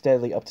slowly but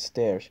steadily up the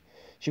stairs.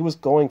 She was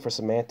going for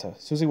Samantha.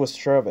 Susie was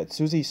sure of it.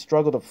 Susie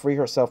struggled to free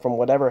herself from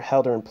whatever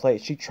held her in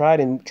place. She tried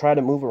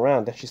to move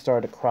around, then she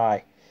started to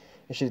cry.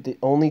 And she did the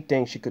only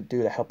thing she could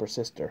do to help her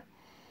sister.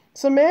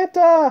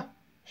 "Samantha!"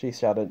 she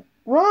shouted.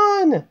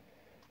 "Run!"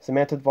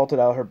 Samantha vaulted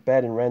out of her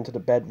bed and ran to the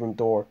bedroom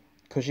door.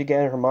 Could she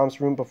get in her mom's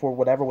room before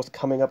whatever was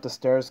coming up the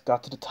stairs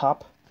got to the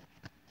top?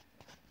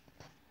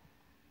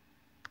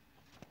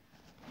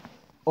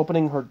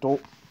 Opening her door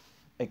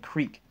a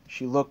creak,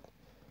 she looked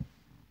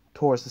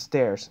towards the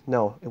stairs.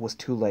 No, it was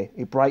too late.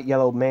 A bright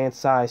yellow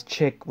man-sized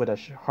chick with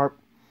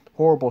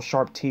horrible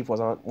sharp teeth was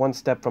on one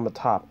step from the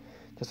top,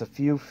 just a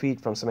few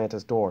feet from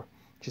Samantha's door.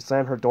 She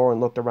slammed her door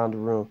and looked around the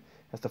room.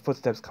 As the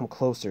footsteps come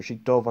closer, she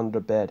dove under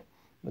the bed.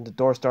 When the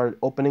door started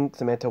opening,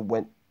 Samantha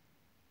went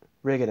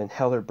rigid and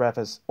held her breath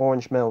as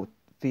orange metal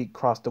feet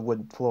crossed the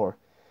wood floor.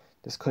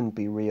 This couldn't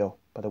be real,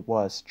 but it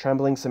was.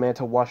 Trembling,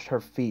 Samantha watched the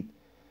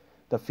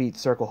feet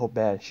circle her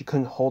bed. She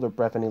couldn't hold her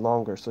breath any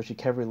longer, so she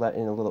carefully let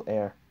in a little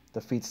air.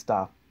 The feet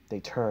stopped.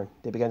 They turned.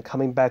 They began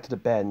coming back to the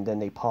bed, and then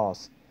they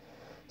paused.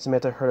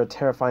 Samantha heard a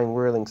terrifying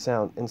whirling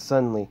sound, and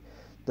suddenly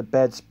the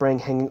bed sprang,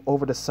 hanging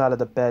over the side of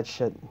the bed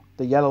shed.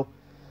 The yellow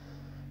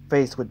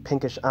face with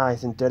pinkish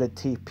eyes and dirty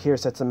teeth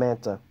pierced at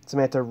Samantha.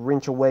 Samantha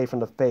wrenched away from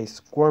the face,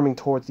 squirming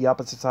towards the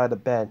opposite side of the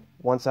bed.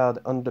 Once out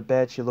under the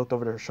bed, she looked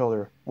over her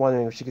shoulder,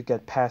 wondering if she could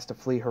get past to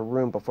flee her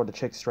room before the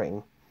chick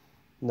straightened.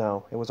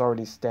 No, it was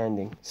already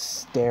standing,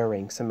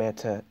 staring.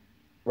 Samantha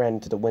ran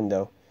to the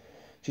window.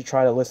 She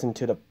tried to listen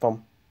to the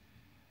thump,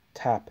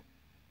 tap,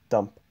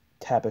 dump,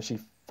 tap as she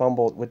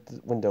fumbled with the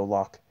window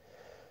lock.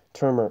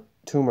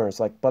 Tumors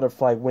like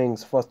butterfly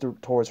wings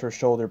flustered towards her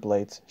shoulder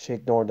blades. She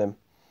ignored them.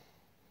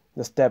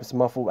 The steps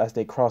muffled as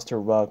they crossed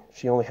her rug.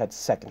 She only had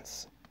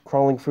seconds.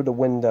 Crawling through the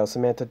window,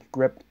 Samantha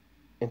gripped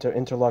into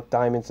interlocked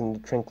diamonds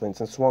and trinkets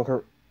and swung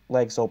her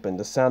legs open.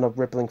 The sound of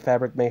rippling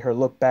fabric made her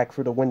look back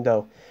through the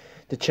window.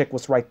 The chick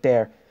was right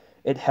there.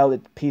 It held a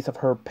piece of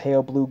her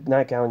pale blue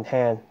nightgown in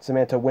hand.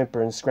 Samantha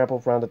whimpered and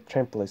scrambled round the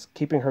trinkets,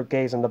 keeping her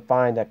gaze on the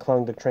vine that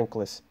clung to the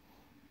trinkets.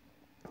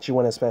 She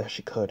went as fast as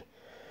she could.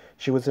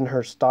 She was in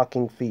her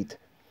stocking feet,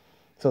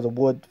 so the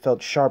wood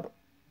felt sharp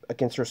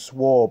against her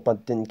swole,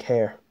 but didn't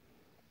care.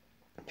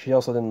 She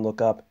also didn't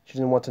look up. She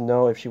didn't want to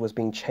know if she was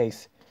being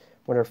chased.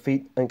 When her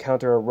feet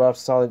encountered a rough,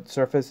 solid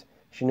surface,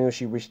 she knew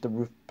she reached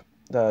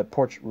the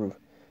porch roof.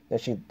 Then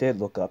she did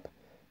look up.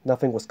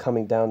 Nothing was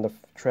coming down the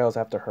trails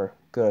after her.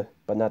 Good,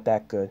 but not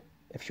that good.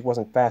 If she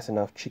wasn't fast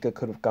enough, Chica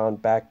could have gone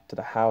back to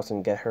the house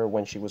and get her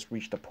when she was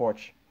reached the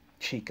porch.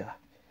 Chica.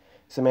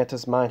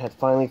 Samantha's mind had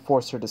finally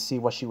forced her to see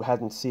what she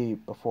hadn't seen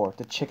before.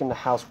 The chick in the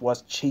house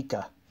was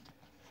Chica.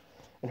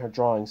 In her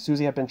drawing,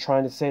 Susie had been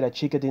trying to say that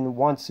Chica didn't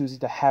want Susie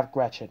to have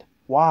Gretchen.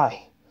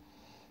 Why?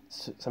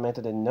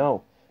 Samantha didn't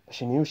know, but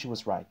she knew she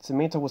was right.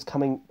 Samantha was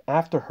coming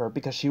after her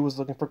because she was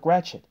looking for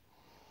Gretchen.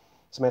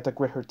 Samantha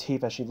grit her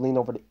teeth as she leaned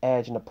over the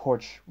edge in the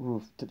porch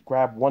roof to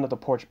grab one of the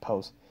porch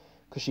posts.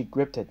 Could she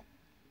grip it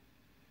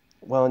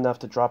well enough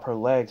to drop her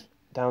legs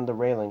down the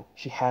railing?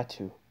 She had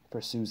to,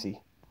 for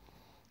Susie.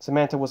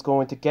 Samantha was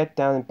going to get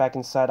down and back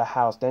inside the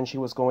house, then she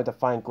was going to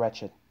find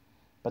Gretchen.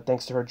 But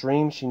thanks to her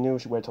dream, she knew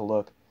where to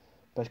look.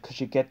 But could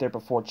she get there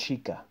before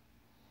Chica?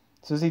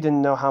 Susie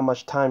didn't know how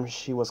much time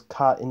she was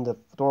caught in the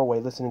doorway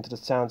listening to the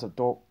sounds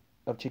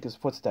of Chica's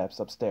footsteps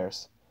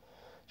upstairs.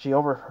 She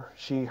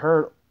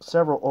heard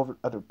several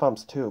other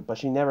bumps too, but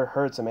she never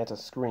heard Samantha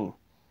scream.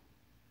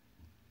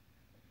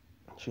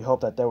 She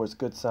hoped that there was a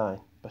good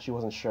sign, but she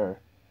wasn't sure.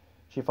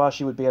 She thought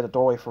she would be at the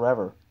doorway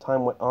forever.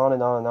 Time went on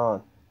and on and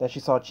on. Then she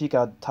saw Chica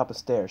at the top of the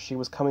stairs. She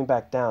was coming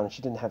back down, and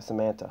she didn't have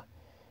Samantha.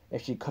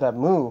 If she could have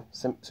moved,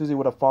 Susie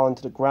would have fallen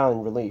to the ground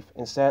in relief.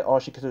 Instead, all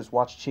she could do was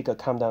watch Chica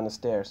come down the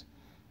stairs.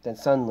 Then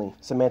suddenly,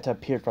 Samantha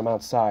appeared from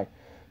outside,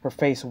 her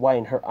face white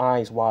and her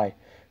eyes wide,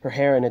 her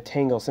hair in a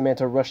tangle.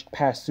 Samantha rushed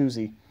past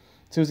Susie.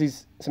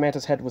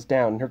 Samantha's head was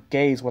down, and her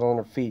gaze was on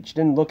her feet. She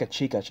didn't look at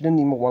Chica. She didn't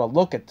even want to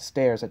look at the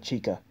stairs at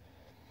Chica.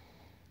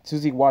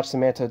 Susie watched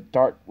Samantha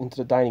dart into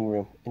the dining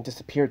room and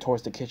disappear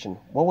towards the kitchen.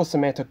 What was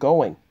Samantha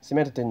going?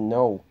 Samantha didn't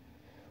know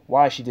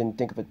why she didn't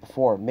think of it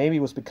before. Maybe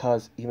it was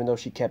because, even though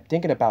she kept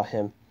thinking about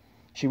him,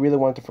 she really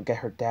wanted to forget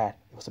her dad.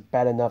 It was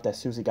bad enough that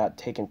Susie got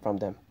taken from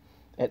them.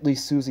 At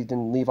least Susie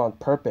didn't leave on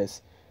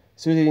purpose.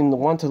 Susie didn't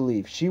want to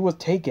leave. She was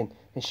taken,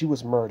 and she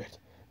was murdered.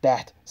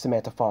 That,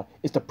 Samantha thought,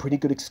 is the pretty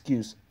good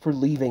excuse for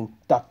leaving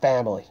the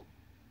family.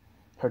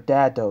 Her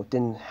dad, though,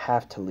 didn't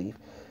have to leave.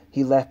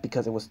 He left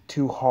because it was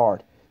too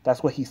hard.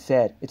 That's what he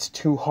said. It's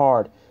too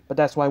hard. But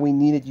that's why we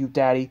needed you,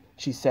 Daddy,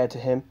 she said to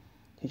him.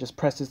 He just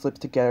pressed his lips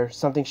together,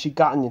 something she'd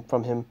gotten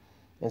from him,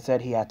 and said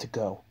he had to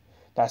go.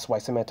 That's why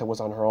Samantha was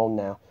on her own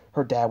now.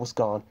 Her dad was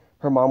gone.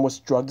 Her mom was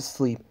drugged to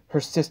sleep.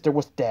 Her sister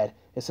was dead.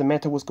 If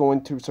Samantha was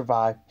going to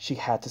survive, she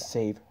had to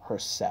save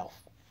herself.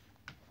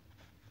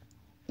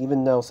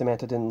 Even though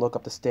Samantha didn't look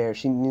up the stairs,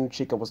 she knew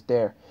Chica was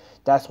there.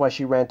 That's why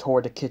she ran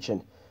toward the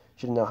kitchen.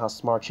 She didn't know how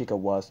smart Chica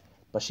was,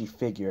 but she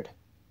figured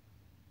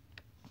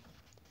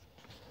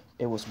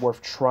it was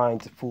worth trying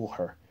to fool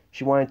her.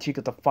 She wanted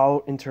Chica to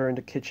follow into her in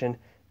the kitchen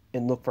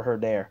and look for her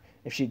there.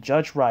 If she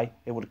judged right,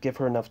 it would give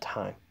her enough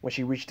time. When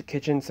she reached the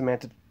kitchen,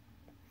 Samantha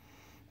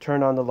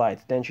turned on the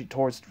lights. Then she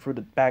tore through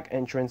the back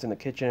entrance in the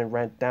kitchen and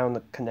ran down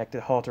the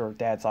connected hall to her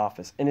dad's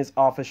office. In his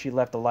office, she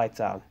left the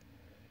lights out.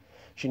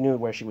 She knew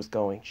where she was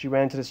going. She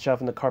ran to the shelf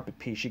in the carpet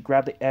piece. She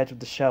grabbed the edge of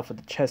the shelf at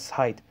the chest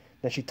height.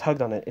 Then she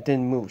tugged on it. It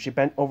didn't move. She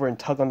bent over and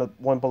tugged on the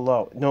one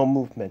below. No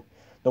movement.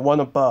 The one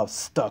above,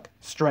 stuck,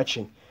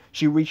 stretching.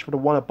 She reached for the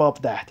one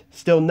above that.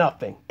 Still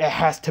nothing. It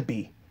has to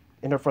be.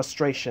 In her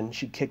frustration,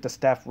 she kicked the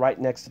staff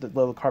right next to the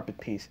little carpet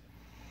piece.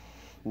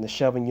 And the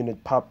shelving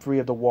unit popped free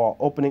of the wall,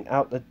 opening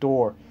out the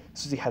door.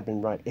 Susie had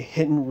been right. A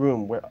hidden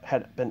room where it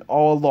had been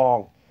all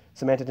along.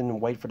 Samantha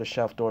didn't wait for the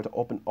shelf door to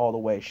open all the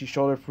way. She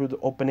shouldered through the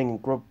opening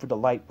and groped for the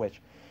light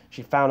switch.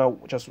 She found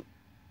out just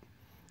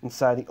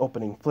inside the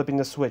opening. Flipping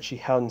the switch, she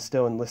held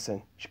still and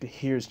listened. She could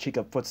hear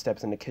Chica's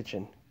footsteps in the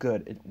kitchen.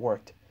 Good, it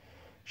worked.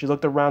 She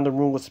looked around. The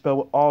room was filled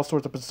with all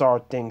sorts of bizarre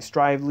things.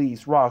 Dried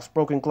leaves, rocks,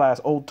 broken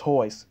glass, old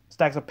toys,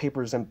 stacks of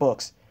papers and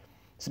books.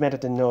 Samantha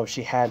didn't know if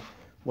she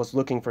was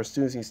looking for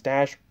Susie's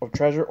stash of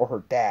treasure or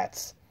her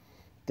dad's.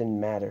 It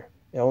didn't matter.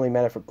 It only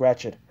mattered for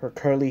Gretchen. Her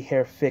curly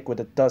hair thick with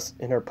the dust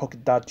in her polka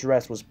dot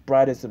dress was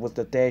bright as it was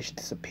the day she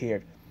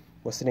disappeared,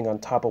 was sitting on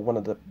top of one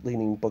of the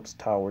leaning book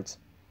towers.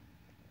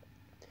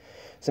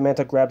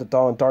 Samantha grabbed the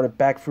doll and darted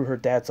back through her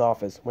dad's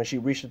office. When she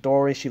reached the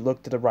doorway, she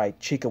looked to the right.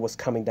 Chica was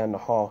coming down the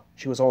hall.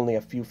 She was only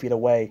a few feet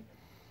away.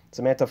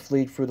 Samantha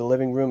fled through the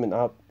living room and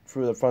out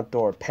through the front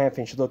door.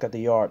 Panting, she looked at the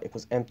yard. It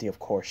was empty, of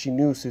course. She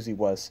knew Susie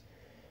was,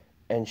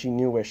 and she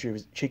knew where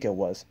Chica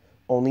was.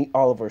 Only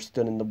Oliver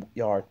stood in the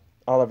yard.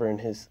 Oliver in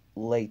his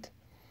late,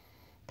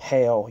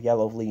 pale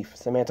yellow leaf.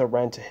 Samantha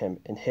ran to him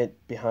and hid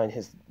behind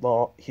his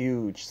long,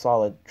 huge,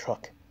 solid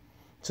truck.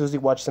 Susie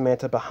watched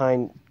Samantha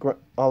behind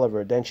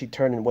Oliver. Then she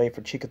turned and waited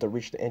for Chica to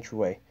reach the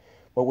entryway.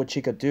 What would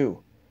Chica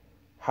do?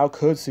 How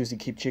could Susie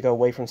keep Chica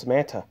away from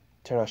Samantha?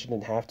 Turned out she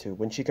didn't have to.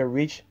 When Chica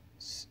reached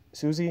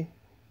Susie,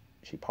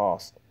 she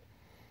paused.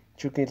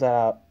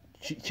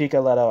 Chica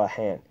let out a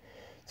hand.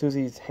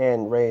 Susie's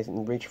hand raised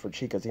and reached for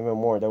Chica's even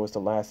more. That was the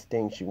last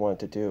thing she wanted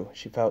to do.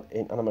 She felt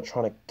an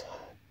animatronic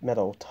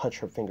metal touch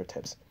her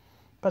fingertips.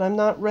 But I'm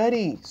not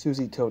ready,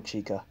 Susie told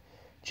Chica.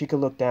 Chica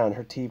looked down,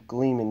 her teeth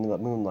gleaming in the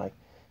moonlight.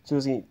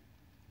 Susie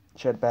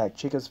shed back.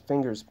 Chica's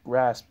fingers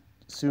grasped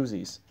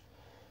Susie's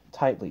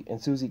tightly,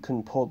 and Susie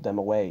couldn't pull them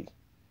away.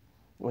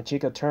 When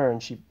Chica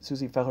turned,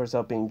 Susie felt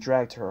herself being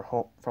dragged to her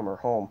from her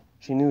home.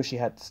 She knew she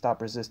had to stop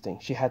resisting.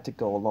 She had to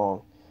go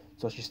along.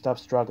 So she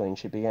stopped struggling.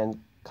 She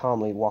began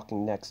calmly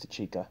walking next to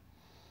Chica.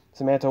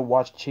 Samantha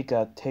watched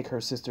Chica take her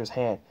sister's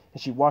hand,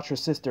 and she watched her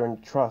sister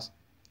and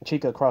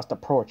Chica across the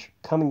porch,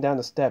 coming down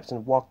the steps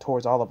and walk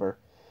towards Oliver.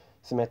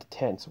 Samantha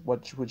tensed.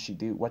 What would she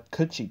do? What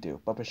could she do?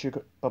 But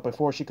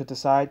before she could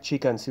decide,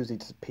 Chica and Susie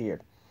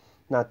disappeared.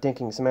 Not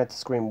thinking, Samantha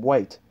screamed,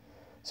 "Wait!"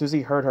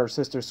 Susie heard her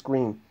sister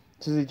scream.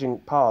 Susie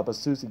didn't pause, but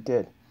Susie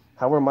did.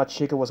 However much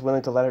Chica was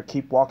willing to let her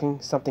keep walking,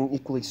 something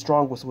equally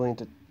strong was willing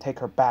to take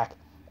her back.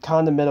 Caught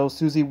in the middle,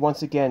 Susie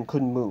once again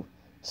couldn't move.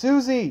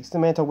 "Susie!"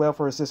 Samantha wailed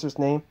for her sister's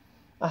name.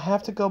 "I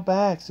have to go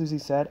back," Susie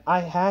said.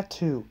 "I have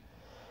to."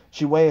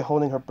 She waited,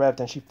 holding her breath,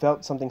 then she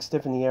felt something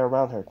stiff in the air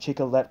around her.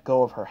 Chica let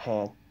go of her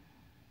hand.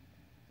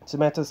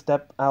 Samantha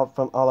stepped out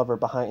from Oliver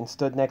behind and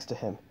stood next to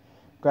him.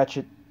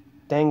 Gretchen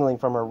dangling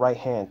from her right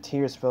hand.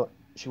 Tears felt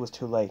she was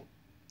too late.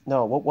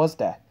 No, what was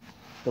that?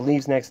 The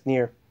leaves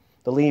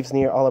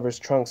near Oliver's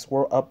trunk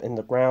swirled up in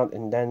the ground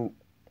and then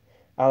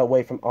out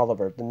away from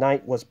Oliver. The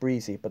night was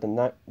breezy, but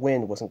the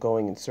wind wasn't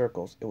going in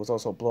circles. It was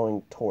also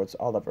blowing towards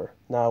Oliver,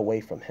 not away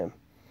from him.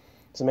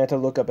 Samantha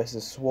looked up at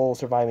his swole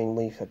surviving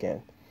leaf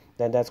again.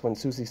 Then that's when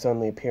Susie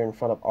suddenly appeared in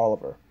front of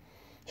Oliver.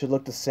 She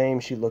looked the same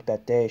she looked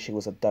that day she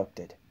was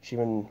abducted. She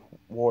even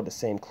wore the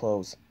same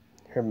clothes.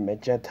 Her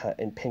magenta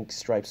and pink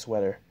striped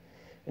sweater,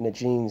 and the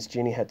jeans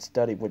Jeannie had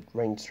studied with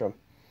Rangstrom.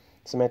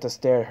 Samantha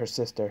stared at her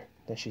sister.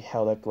 Then she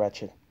held up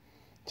Gretchen.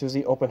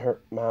 Susie opened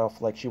her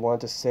mouth like she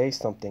wanted to say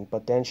something,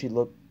 but then she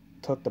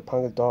took the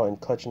punk doll and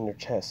clutched in her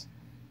chest.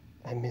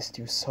 "I missed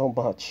you so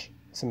much,"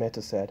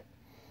 Samantha said.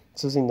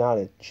 Susie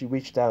nodded. She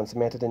reached out, and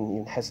Samantha didn't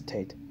even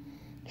hesitate.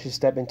 She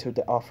stepped into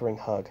the offering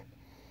hug.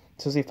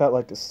 Susie felt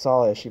like as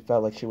solid as she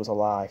felt like she was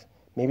alive.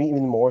 Maybe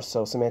even more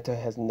so.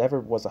 Samantha never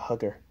was a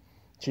hugger.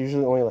 She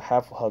usually only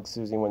half hugged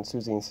Susie when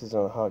Susie insisted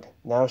on a hug.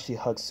 Now she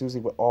hugged Susie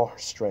with all her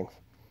strength.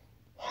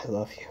 "I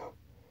love you,"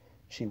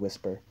 she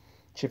whispered.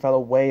 She felt a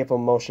wave of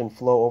emotion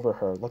flow over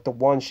her, like the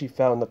one she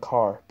felt in the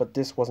car, but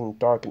this wasn't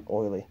dark and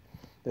oily.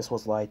 This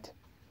was light,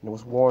 and it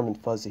was warm and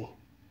fuzzy.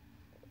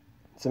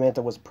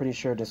 Samantha was pretty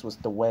sure this was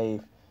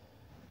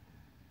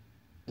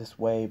this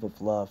wave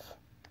of love.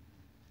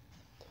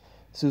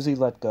 Susie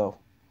let go.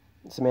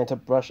 Samantha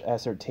brushed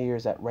at her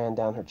tears that ran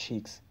down her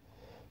cheeks.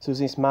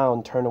 Susie smiled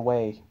and turned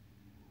away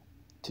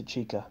to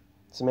Chica.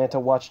 Samantha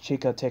watched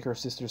Chica take her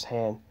sister's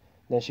hand.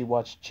 Then she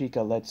watched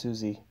Chica lead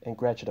Susie and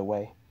Gretchen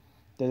away.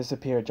 They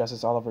disappeared just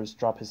as Oliver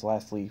dropped his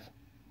last leaf.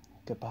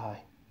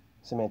 "Goodbye,"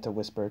 Samantha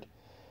whispered.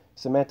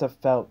 Samantha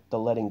felt the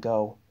letting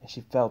go, and she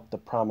felt the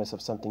promise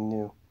of something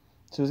new.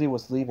 Susie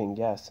was leaving,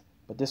 yes,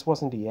 but this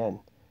wasn't the end.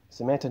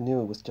 Samantha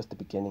knew it was just the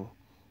beginning.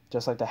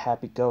 Just like the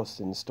happy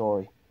ghost in the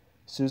story,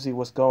 Susie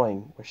was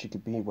going where she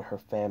could be with her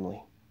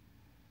family.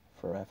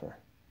 Forever.